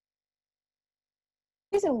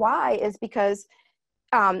reason why is because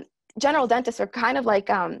general dentists are kind of like,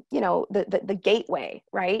 the gateway,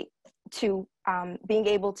 right, to being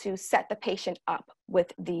able to set the patient up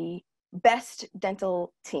with the best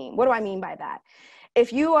dental team. What do I mean by that?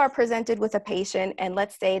 If you are presented with a patient and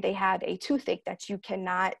let's say they have a toothache that you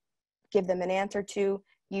cannot give them an answer to,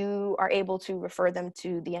 you are able to refer them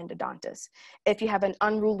to the endodontist. If you have an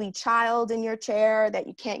unruly child in your chair that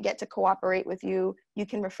you can't get to cooperate with you, you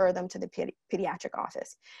can refer them to the pediatric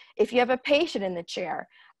office. If you have a patient in the chair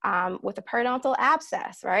with a periodontal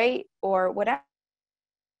abscess, right, or whatever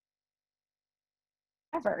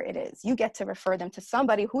it is, you get to refer them to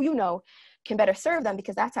somebody who you know can better serve them,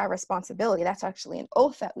 because that's our responsibility. That's actually an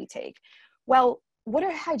oath that we take. Well, what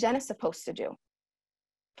are hygienists supposed to do?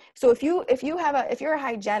 So if you're a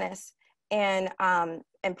hygienist and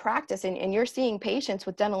practice and you're seeing patients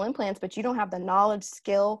with dental implants, but you don't have the knowledge,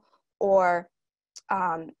 skill, or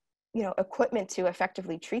equipment to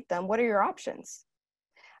effectively treat them, what are your options?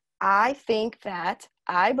 I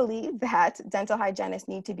believe that dental hygienists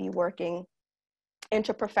need to be working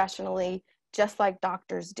interprofessionally, just like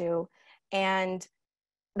doctors do. And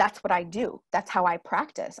that's what I do. That's how I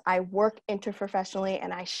practice. I work interprofessionally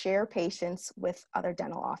and I share patients with other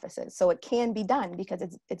dental offices. So it can be done because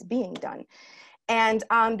it's being done. And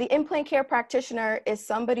the implant care practitioner is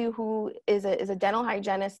somebody who is a dental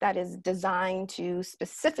hygienist that is designed to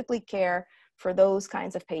specifically care for those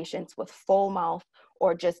kinds of patients with full mouth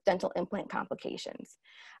or just dental implant complications.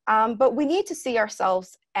 But we need to see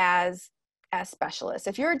ourselves as specialists.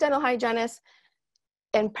 If you're a dental hygienist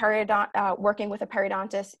and working with a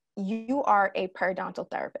periodontist, you are a periodontal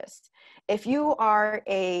therapist. If you're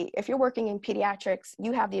working in pediatrics,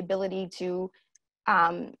 you have the ability to,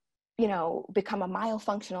 become a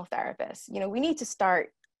myofunctional therapist. We need to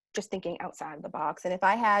start just thinking outside of the box. And if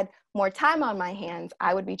I had more time on my hands,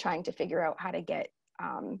 I would be trying to figure out how to get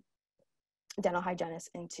dental hygienists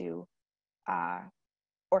into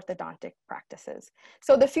orthodontic practices.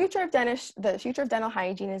 So the future of dental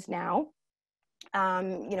hygiene is now.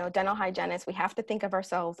 Dental hygienists, we have to think of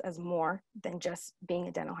ourselves as more than just being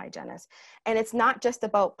a dental hygienist. And it's not just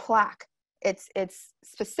about plaque. It's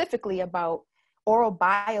specifically about oral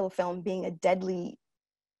biofilm being a deadly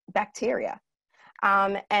bacteria.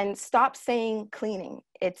 And stop saying cleaning.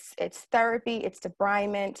 It's therapy, it's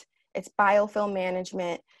debridement, it's biofilm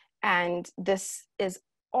management. And this is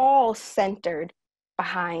all centered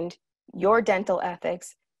behind your dental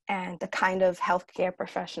ethics and the kind of healthcare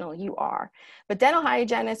professional you are. But dental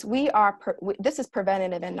hygienists, this is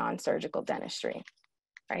preventative and non-surgical dentistry,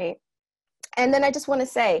 right? And then I just want to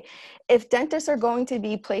say, if dentists are going to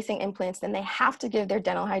be placing implants, then they have to give their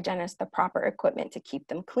dental hygienist the proper equipment to keep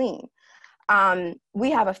them clean.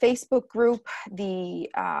 We have a Facebook group, the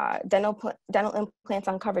Dental Implants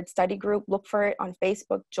Uncovered Study Group. Look for it on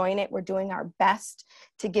Facebook, join it. We're doing our best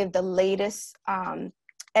to give the latest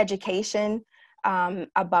education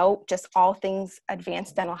about just all things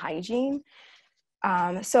advanced dental hygiene.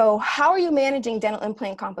 So how are you managing dental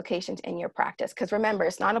implant complications in your practice? Because remember,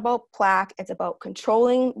 it's not about plaque, it's about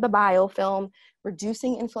controlling the biofilm,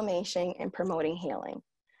 reducing inflammation, and promoting healing.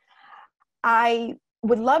 I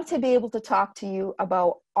would love to be able to talk to you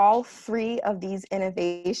about all 3 of these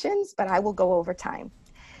innovations, but I will go over time.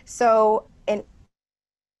 So in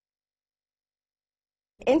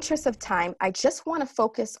interest of time, I just want to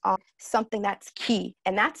focus on something that's key,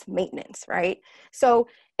 and that's maintenance, right? So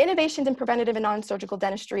innovations in preventative and non-surgical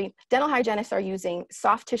dentistry, dental hygienists are using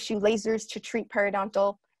soft tissue lasers to treat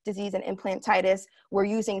periodontal disease and implantitis. We're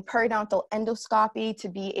using periodontal endoscopy to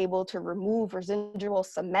be able to remove residual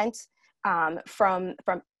cement from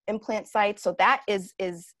implant sites. So that is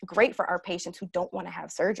great for our patients who don't want to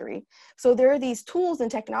have surgery. So there are these tools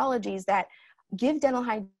and technologies that give dental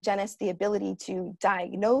hygienists the ability to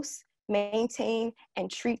diagnose, maintain,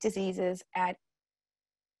 and treat diseases at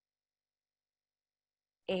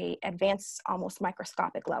a advanced, almost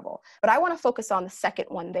microscopic level. But I want to focus on the second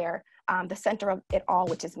one there, the center of it all,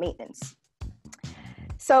 which is maintenance.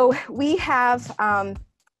 So we have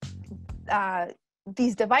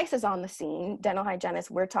these devices on the scene. Dental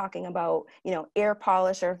hygienists, we're talking about, you know, air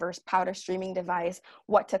polisher versus powder streaming device,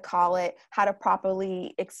 what to call it, how to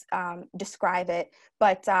properly describe it.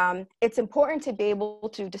 But it's important to be able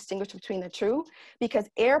to distinguish between the two, because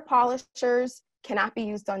air polishers cannot be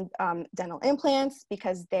used on dental implants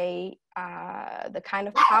because they, the kind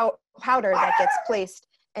of powder that gets placed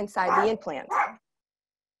inside the implant.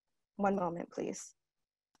 One moment, please.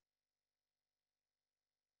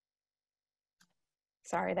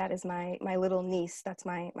 Sorry, that is my little niece. That's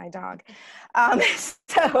my dog.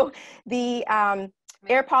 So the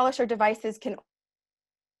air polisher devices can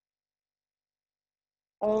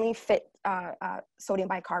only fit sodium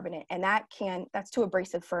bicarbonate, and that's too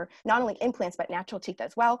abrasive for not only implants but natural teeth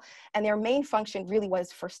as well. And their main function really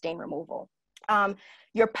was for stain removal.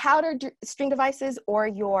 Your powder string devices, or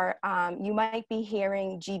your you might be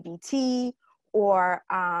hearing GBT, or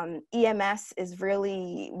EMS is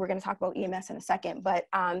really, we're going to talk about EMS in a second, but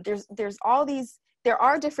there's all these, there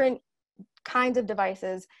are different kinds of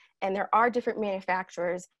devices and there are different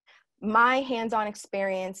manufacturers. My hands-on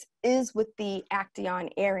experience is with the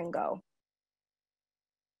Acteon Air and Go.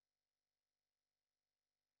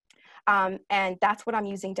 And that's what I'm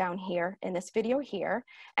using down here in this video here.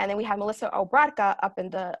 And then we have Melissa Obradka up in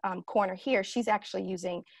the corner here. She's actually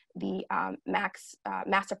using the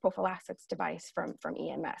Master Prophylaxis device from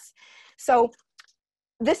EMS. So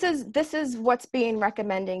this is what's being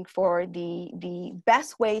recommending for the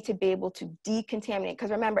best way to be able to decontaminate.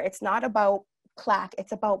 Because remember, it's not about plaque,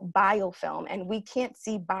 it's about biofilm, and we can't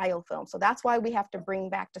see biofilm. So that's why we have to bring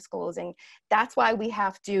back disclosing. That's why we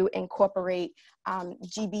have to incorporate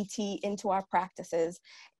GBT into our practices.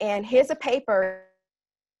 And here's a paper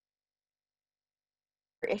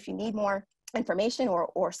if you need more information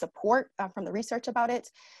or support from the research about it.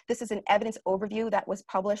 This is an evidence overview that was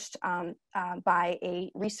published by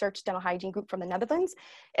a research dental hygiene group from the Netherlands.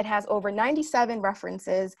 It has over 97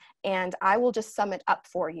 references, and I will just sum it up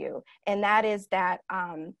for you. And that is that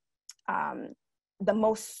the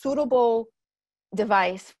most suitable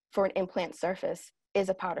device for an implant surface is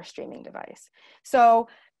a powder streaming device. So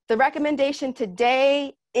the recommendation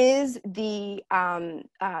today is the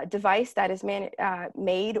device that is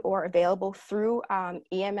made or available through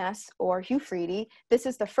EMS or Hugh Freedy. This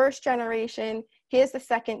is the first generation. Here's the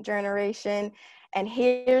second generation. And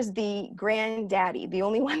here's the granddaddy, the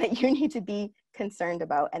only one that you need to be concerned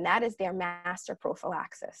about, and that is their Master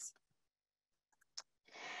Prophylaxis.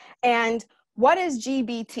 And what is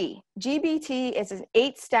GBT? GBT is an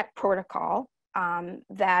 8-step protocol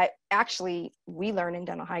that actually we learn in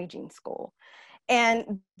dental hygiene school.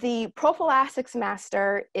 And the Prophylaxis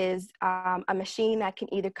Master is a machine that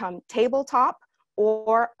can either come tabletop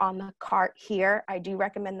or on the cart here. I do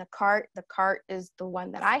recommend the cart. The cart is the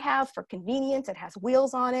one that I have for convenience. It has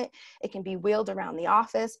wheels on it. It can be wheeled around the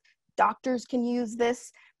office. Doctors can use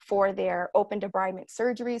this for their open debridement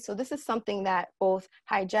surgery. So this is something that both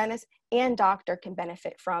hygienist and doctor can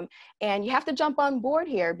benefit from. And you have to jump on board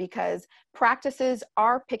here because practices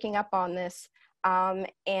are picking up on this,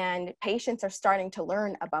 and patients are starting to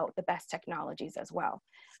learn about the best technologies as well.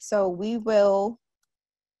 So we will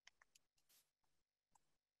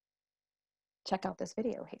check out this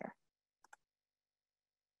video here.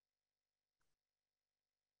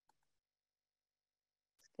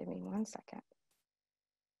 Give me 1 second.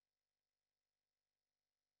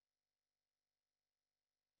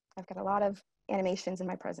 I've got a lot of animations in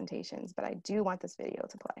my presentations, but I do want this video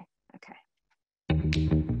to play. Okay.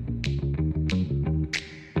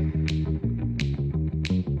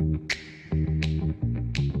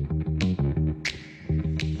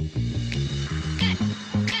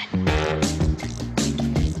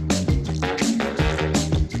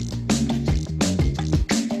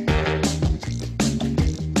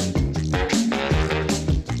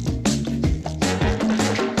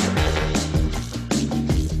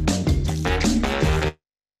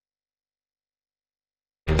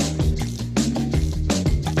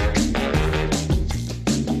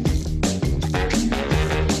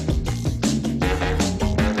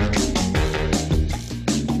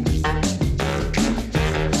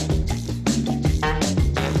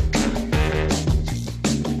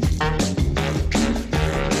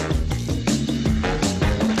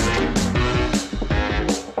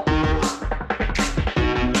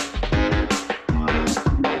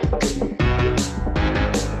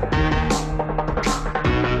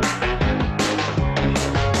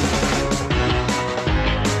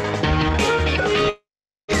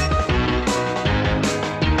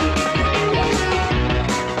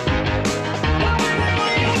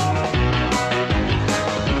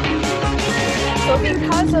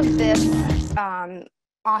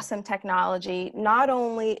 awesome technology. Not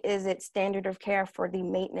only is it standard of care for the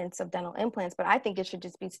maintenance of dental implants, but I think it should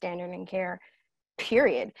just be standard in care,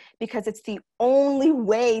 period, because it's the only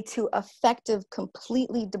way to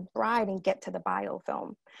completely debride and get to the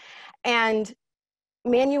biofilm. And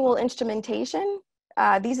manual instrumentation,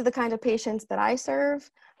 these are the kind of patients that I serve.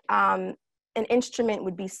 An instrument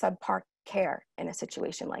would be subpar care in a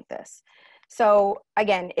situation like this. So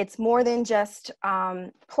again, it's more than just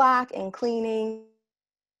plaque and cleaning.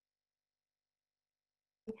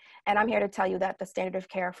 And I'm here to tell you that the standard of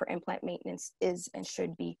care for implant maintenance is and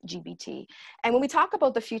should be GBT. And when we talk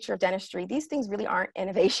about the future of dentistry, these things really aren't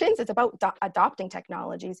innovations. It's about adopting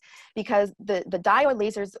technologies, because the diode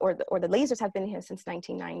lasers or the lasers have been here since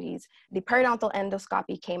 1990s. The periodontal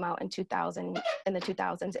endoscopy came out in the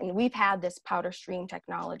 2000s, and we've had this powder stream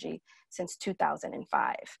technology since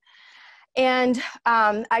 2005. And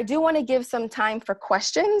I do want to give some time for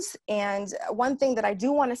questions. And one thing that I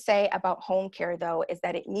do want to say about home care, though, is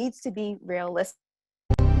that it needs to be realistic.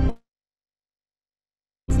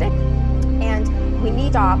 And we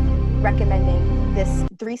need to stop recommending this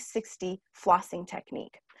 360 flossing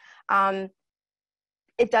technique.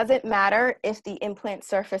 It doesn't matter if the implant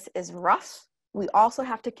surface is rough. We also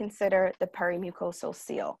have to consider the perimucosal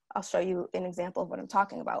seal. I'll show you an example of what I'm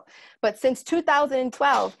talking about. But since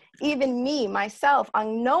 2012, even me, myself,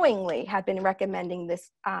 unknowingly have been recommending this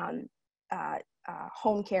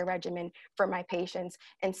home care regimen for my patients.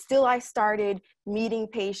 And still I started meeting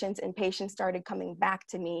patients, and patients started coming back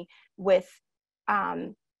to me with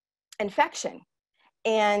infection.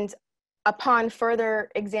 And upon further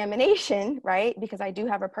examination, right, because I do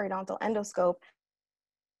have a periodontal endoscope,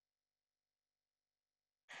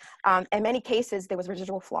 in many cases, there was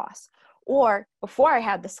residual floss. Or before I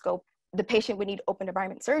had the scope, the patient would need open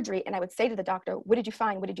debridement surgery, and I would say to the doctor, "What did you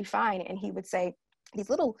find? What did you find?" And he would say,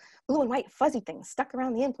 "These little blue and white fuzzy things stuck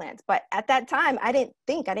around the implants." But at that time, I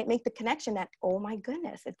didn't make the connection that, oh my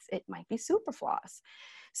goodness, it might be superfloss.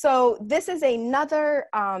 So this is another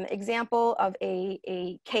example of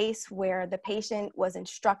a case where the patient was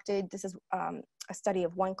instructed. This is a study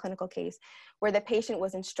of one clinical case where the patient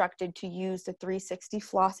was instructed to use the 360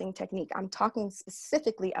 flossing technique. I'm talking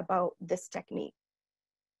specifically about this technique.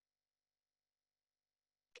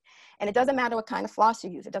 And it doesn't matter what kind of floss you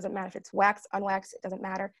use. It doesn't matter if it's wax, unwaxed, it doesn't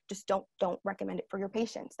matter. Just don't recommend it for your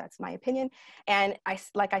patients. That's my opinion. And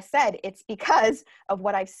like I said, it's because of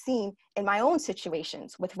what I've seen in my own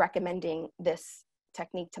situations with recommending this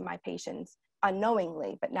technique to my patients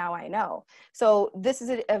unknowingly, but now I know. So this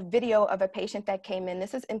is a video of a patient that came in.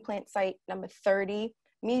 This is implant site number 30,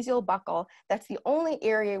 mesial buccal. That's the only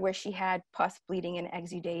area where she had pus, bleeding, and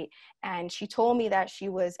exudate. And she told me that she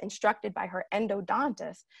was instructed by her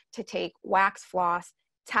endodontist to take wax floss,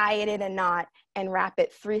 tie it in a knot, and wrap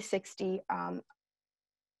it 360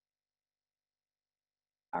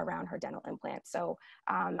 around her dental implant. So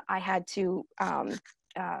I had to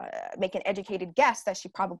make an educated guess that she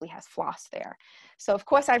probably has floss there. So of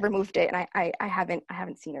course I removed it, and I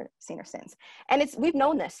haven't seen her since. And we've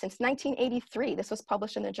known this since 1983. This was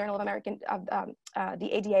published in the Journal of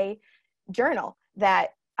the ADA journal, that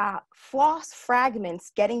floss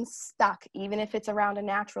fragments getting stuck, even if it's around a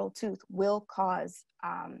natural tooth, will cause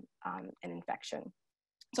an infection.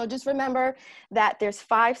 So just remember that there's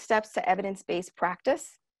 5 steps to evidence-based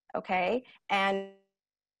practice, okay? And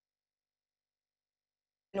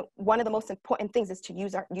one of the most important things is to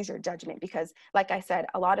use your judgment, because like I said,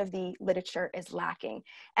 a lot of the literature is lacking.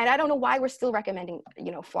 And I don't know why we're still recommending,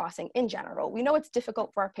 flossing in general. We know it's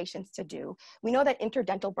difficult for our patients to do. We know that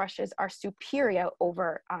interdental brushes are superior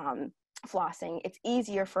over flossing. It's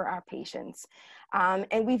easier for our patients.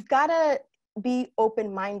 And we've got to be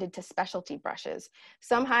open-minded to specialty brushes.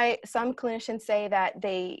 Some clinicians say that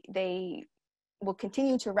they will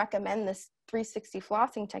continue to recommend this 360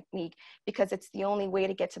 flossing technique because it's the only way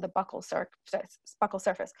to get to the buccal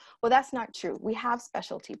surface. Well, that's not true. We have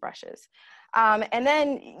specialty brushes. And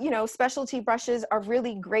then, specialty brushes are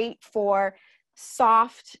really great for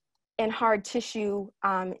soft and hard tissue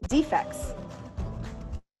defects.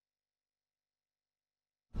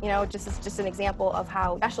 Just an example of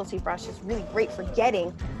how specialty brush is really great for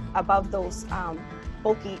getting above those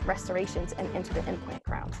bulky restorations and into the implant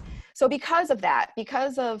crowns. So because of that,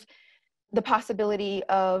 because of the possibility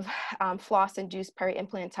of floss-induced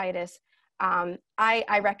peri-implantitis,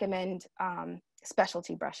 I recommend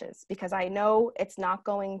specialty brushes, because I know it's not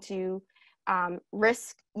going to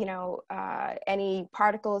risk, any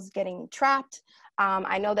particles getting trapped.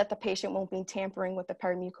 I know that the patient won't be tampering with the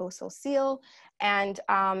perimucosal seal. And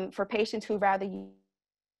for patients who rather use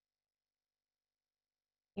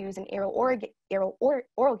use an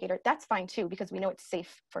oral gator, that's fine too, because we know it's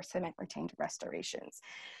safe for cement retained restorations.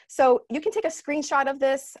 So you can take a screenshot of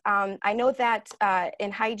this. I know that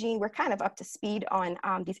in hygiene, we're kind of up to speed on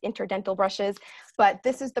these interdental brushes, but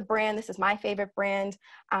this is the brand, this is my favorite brand.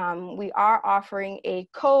 We are offering a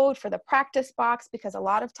code for the practice box because a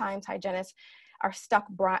lot of times hygienists are stuck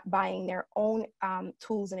buying their own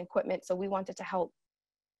tools and equipment. So we wanted to help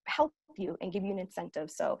you and give you an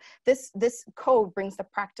incentive. So this code brings the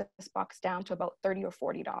practice box down to about $30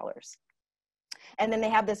 or $40. And then they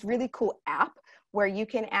have this really cool app where you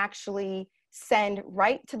can actually send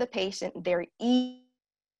right to the patient their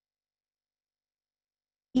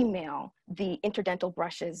email the interdental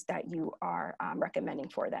brushes that you are recommending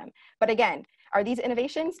for them. But again, are these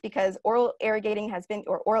innovations? Because oral irrigators have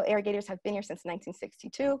been here since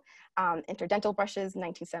 1962, interdental brushes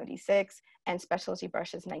 1976, and specialty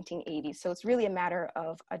brushes 1980. So it's really a matter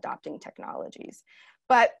of adopting technologies.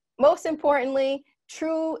 But most importantly,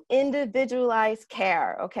 true individualized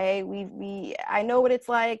care, okay? I know what it's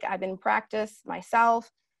like. I've been in practice myself.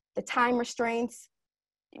 The time restraints,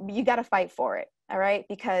 you gotta fight for it. All right,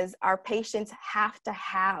 because our patients have to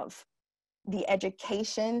have the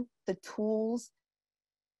education, the tools,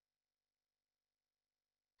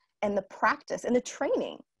 and the practice and the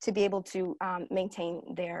training to be able to maintain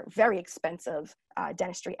their very expensive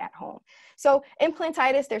dentistry at home. So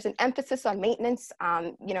implantitis, there's an emphasis on maintenance.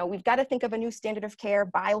 You know, we've got to think of a new standard of care,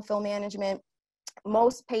 biofilm management.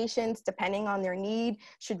 Most patients, depending on their need,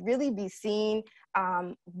 should really be seen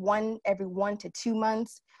every 1 to 2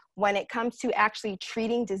 months. When it comes to actually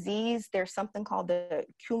treating disease, there's something called the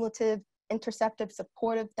cumulative interceptive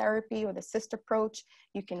supportive therapy, or the CIST approach.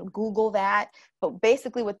 You can Google that. But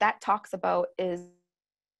basically what that talks about is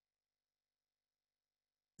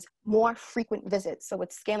more frequent visits. So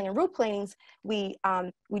with scaling and root planings, we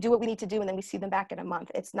do what we need to do and then we see them back in a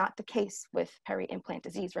month. It's not the case with peri-implant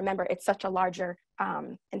disease. Remember, it's such a larger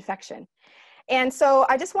infection. And so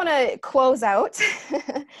I just want to close out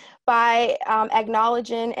by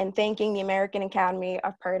acknowledging and thanking the American Academy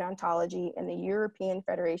of Periodontology and the European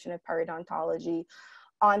Federation of Periodontology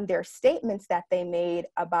on their statements that they made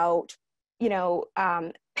about, you know,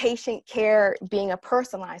 patient care being a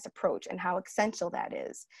personalized approach and how essential that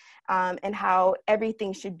is, and how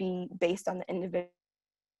everything should be based on the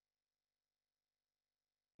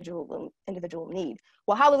individual need.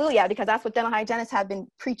 Well, hallelujah, because that's what dental hygienists have been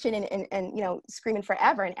preaching and you know, screaming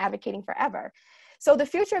forever and advocating forever. So the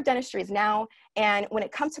future of dentistry is now, and when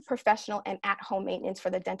it comes to professional and at-home maintenance for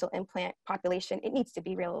the dental implant population, it needs to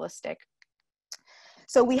be realistic.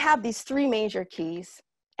 So we have these 3 major keys,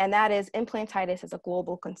 and that is implantitis is a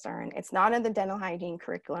global concern. It's not in the dental hygiene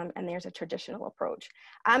curriculum, and there's a traditional approach.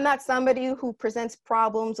 I'm not somebody who presents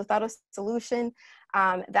problems without a solution.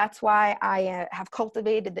 That's why I have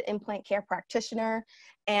cultivated the implant care practitioner,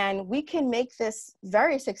 and we can make this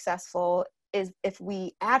very successful if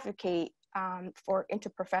we advocate for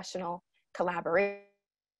interprofessional collaboration.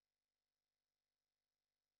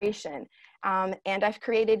 And I've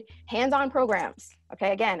created hands-on programs.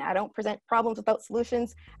 Okay, again, I don't present problems without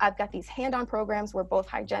solutions. I've got these hands-on programs where both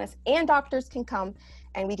hygienists and doctors can come,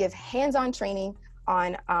 and we give hands-on training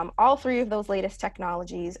on all 3 of those latest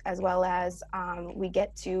technologies, as well as we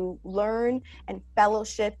get to learn and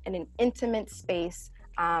fellowship in an intimate space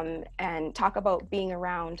and talk about being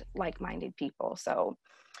around like-minded people. So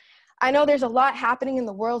I know there's a lot happening in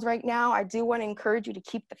the world right now. I do want to encourage you to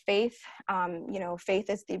keep the faith. You know, faith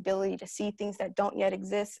is the ability to see things that don't yet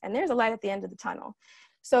exist, and there's a light at the end of the tunnel.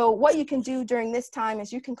 So what you can do during this time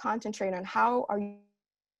is you can concentrate on how are you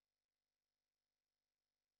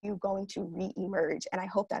going to re-emerge, and I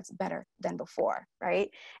hope that's better than before, right?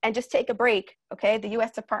 And just take a break, okay? The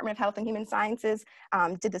U.S. Department of Health and Human Sciences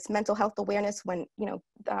did this mental health awareness when, you know,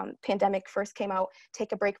 pandemic first came out.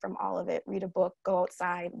 Take a break from all of it, read a book, go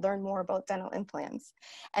outside, learn more about dental implants.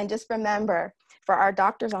 And just remember, for our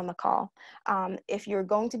doctors on the call, if you're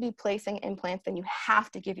going to be placing implants, then you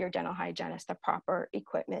have to give your dental hygienist the proper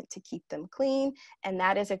equipment to keep them clean. And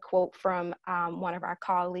that is a quote from one of our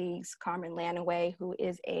colleagues, Carmen Lanaway, who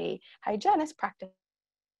is a hygienist practicing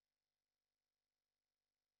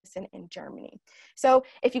in Germany. So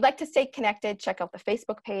if you'd like to stay connected, check out the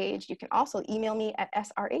Facebook page. You can also email me at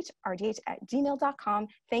srhrdh@gmail.com.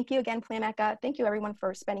 Thank you again, Plan Mecca. Thank you everyone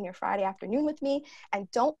for spending your Friday afternoon with me. And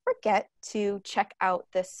don't forget to check out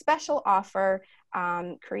this special offer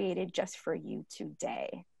created just for you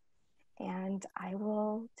today. And I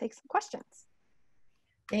will take some questions.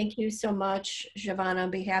 Thank you so much, Shavonne. On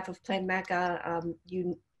behalf of Plan Mecca,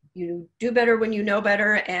 you do better when you know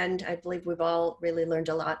better, and I believe we've all really learned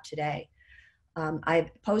a lot today.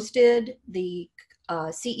 I've posted the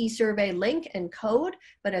CE survey link and code,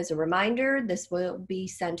 but as a reminder, this will be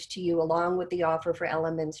sent to you along with the offer for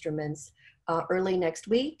LM Instruments early next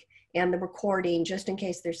week, and the recording, just in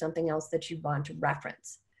case there's something else that you want to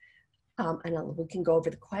reference. And we can go over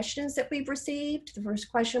the questions that we've received. The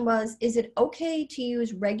first question was, is it okay to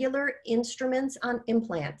use regular instruments on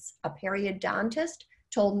implants? A periodontist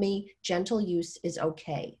told me gentle use is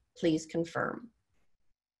okay. Please confirm.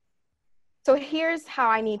 So here's how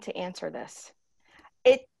I need to answer this.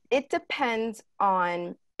 It depends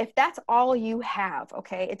on if that's all you have,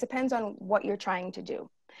 okay? It depends on what you're trying to do.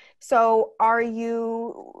 So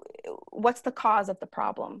what's the cause of the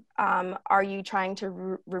problem? Are you trying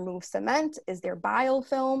to remove cement? Is there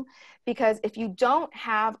biofilm? Because if you don't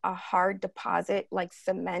have a hard deposit like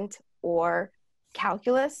cement or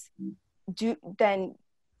calculus, then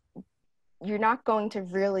you're not going to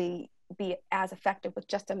really be as effective with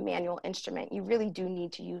just a manual instrument. You really do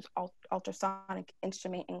need to use ultrasonic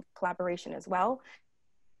instrument in collaboration as well.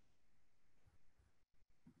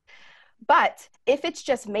 But if it's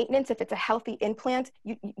just maintenance, if it's a healthy implant,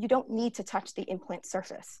 you don't need to touch the implant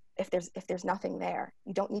surface. If there's nothing there,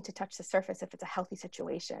 you don't need to touch the surface if it's a healthy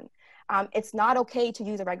situation. It's not okay to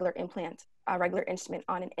use a regular instrument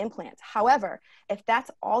on an implant. However, if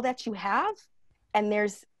that's all that you have and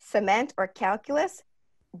there's cement or calculus,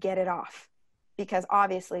 get it off, because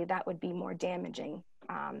obviously that would be more damaging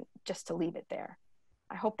just to leave it there.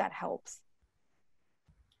 I hope that helps.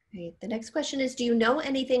 Okay. The next question is, do you know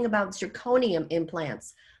anything about zirconium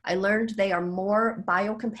implants? I learned they are more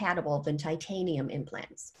biocompatible than titanium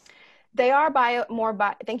implants. They are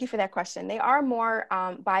thank you for that question. They are more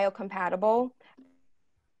biocompatible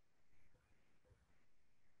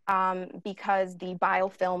because the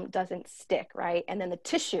biofilm doesn't stick, right? And then the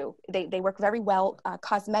tissue, they work very well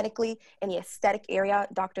cosmetically in the aesthetic area.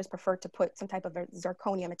 Doctors prefer to put some type of a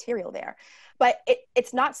zirconia material there. But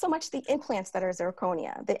it's not so much the implants that are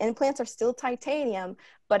zirconia. The implants are still titanium,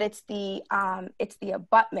 but it's the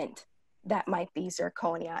abutment that might be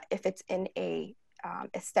zirconia if it's in a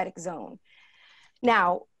aesthetic zone.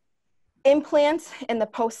 Now, implants in the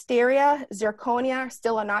posterior, zirconia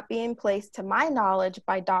still are not being placed, to my knowledge,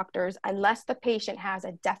 by doctors unless the patient has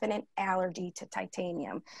a definite allergy to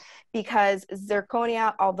titanium, because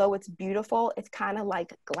zirconia, although it's beautiful, it's kind of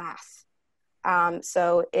like glass.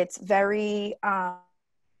 So it's very,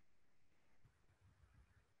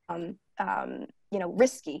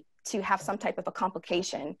 risky to have some type of a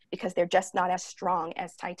complication because they're just not as strong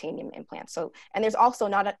as titanium implants. So, and there's also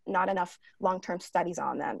not enough long-term studies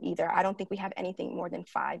on them either. I don't think we have anything more than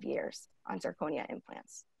 5 years on zirconia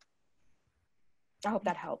implants. I hope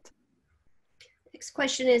that helped. Next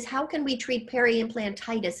question is, how can we treat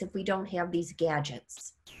peri-implantitis if we don't have these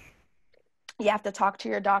gadgets? You have to talk to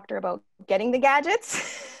your doctor about getting the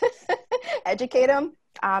gadgets, educate them.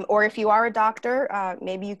 Or if you are a doctor,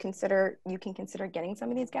 maybe you can consider getting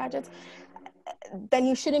some of these gadgets. Then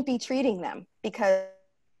you shouldn't be treating them because,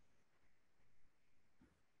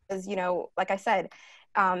 like I said,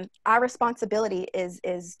 our responsibility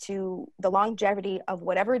is to the longevity of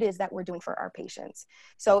whatever it is that we're doing for our patients.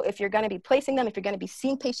 So if you're going to be placing them, if you're going to be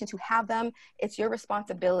seeing patients who have them, it's your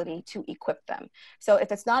responsibility to equip them. So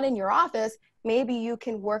if it's not in your office, maybe you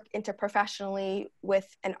can work interprofessionally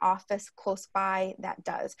with an office close by that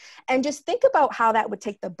does. And just think about how that would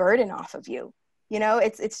take the burden off of you.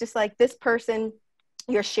 It's just like this person,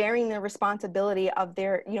 you're sharing the responsibility of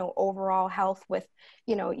their, overall health with,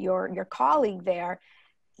 your colleague there.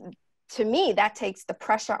 To me, that takes the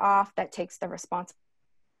pressure off, that takes the responsibility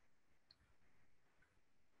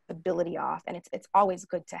off, and it's always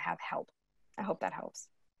good to have help. I hope that helps.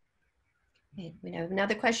 Okay, we have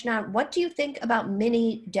another question on, what do you think about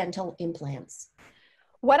mini dental implants?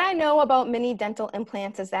 What I know about mini dental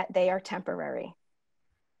implants is that they are temporary.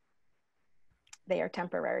 They are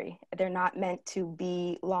temporary. They're not meant to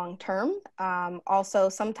be long-term. Also,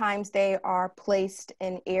 sometimes they are placed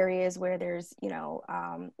in areas where there's,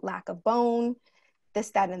 lack of bone,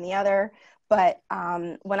 this, that, and the other. But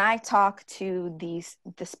when I talk to the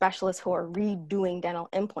specialists who are redoing dental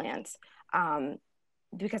implants,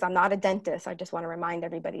 because I'm not a dentist, I just want to remind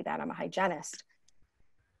everybody that I'm a hygienist.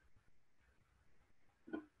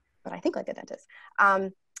 But I think like a dentist.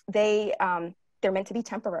 They're meant to be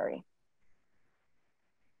temporary.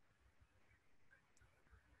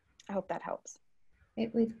 I hope that helps.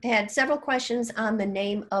 We've had several questions on the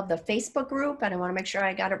name of the Facebook group, and I want to make sure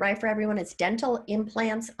I got it right for everyone. It's Dental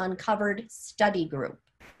Implants Uncovered Study Group.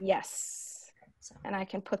 Yes, and I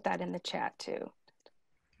can put that in the chat too.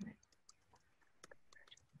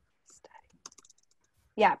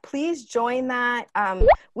 Yeah, please join that.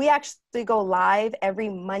 We actually go live every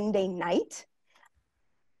Monday night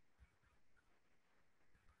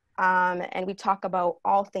And we talk about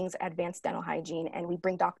all things advanced dental hygiene, and we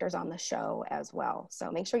bring doctors on the show as well.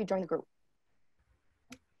 So make sure you join the group.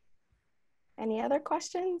 Any other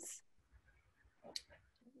questions?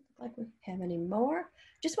 Like we have any more.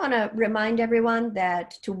 Just want to remind everyone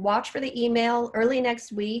that to watch for the email early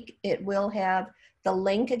next week. It will have the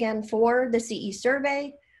link again for the CE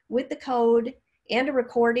survey with the code and a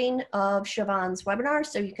recording of Shavonne's webinar,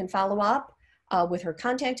 so you can follow up with her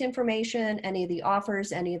contact information, any of the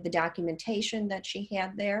offers, any of the documentation that she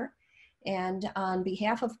had there. And on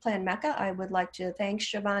behalf of Plan Mecca, I would like to thank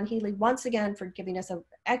Shavonne Healy once again for giving us an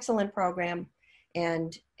excellent program,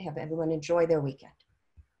 and have everyone enjoy their weekend.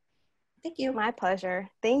 Thank you. My pleasure.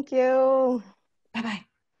 Thank you. Bye-bye.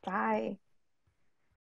 Bye.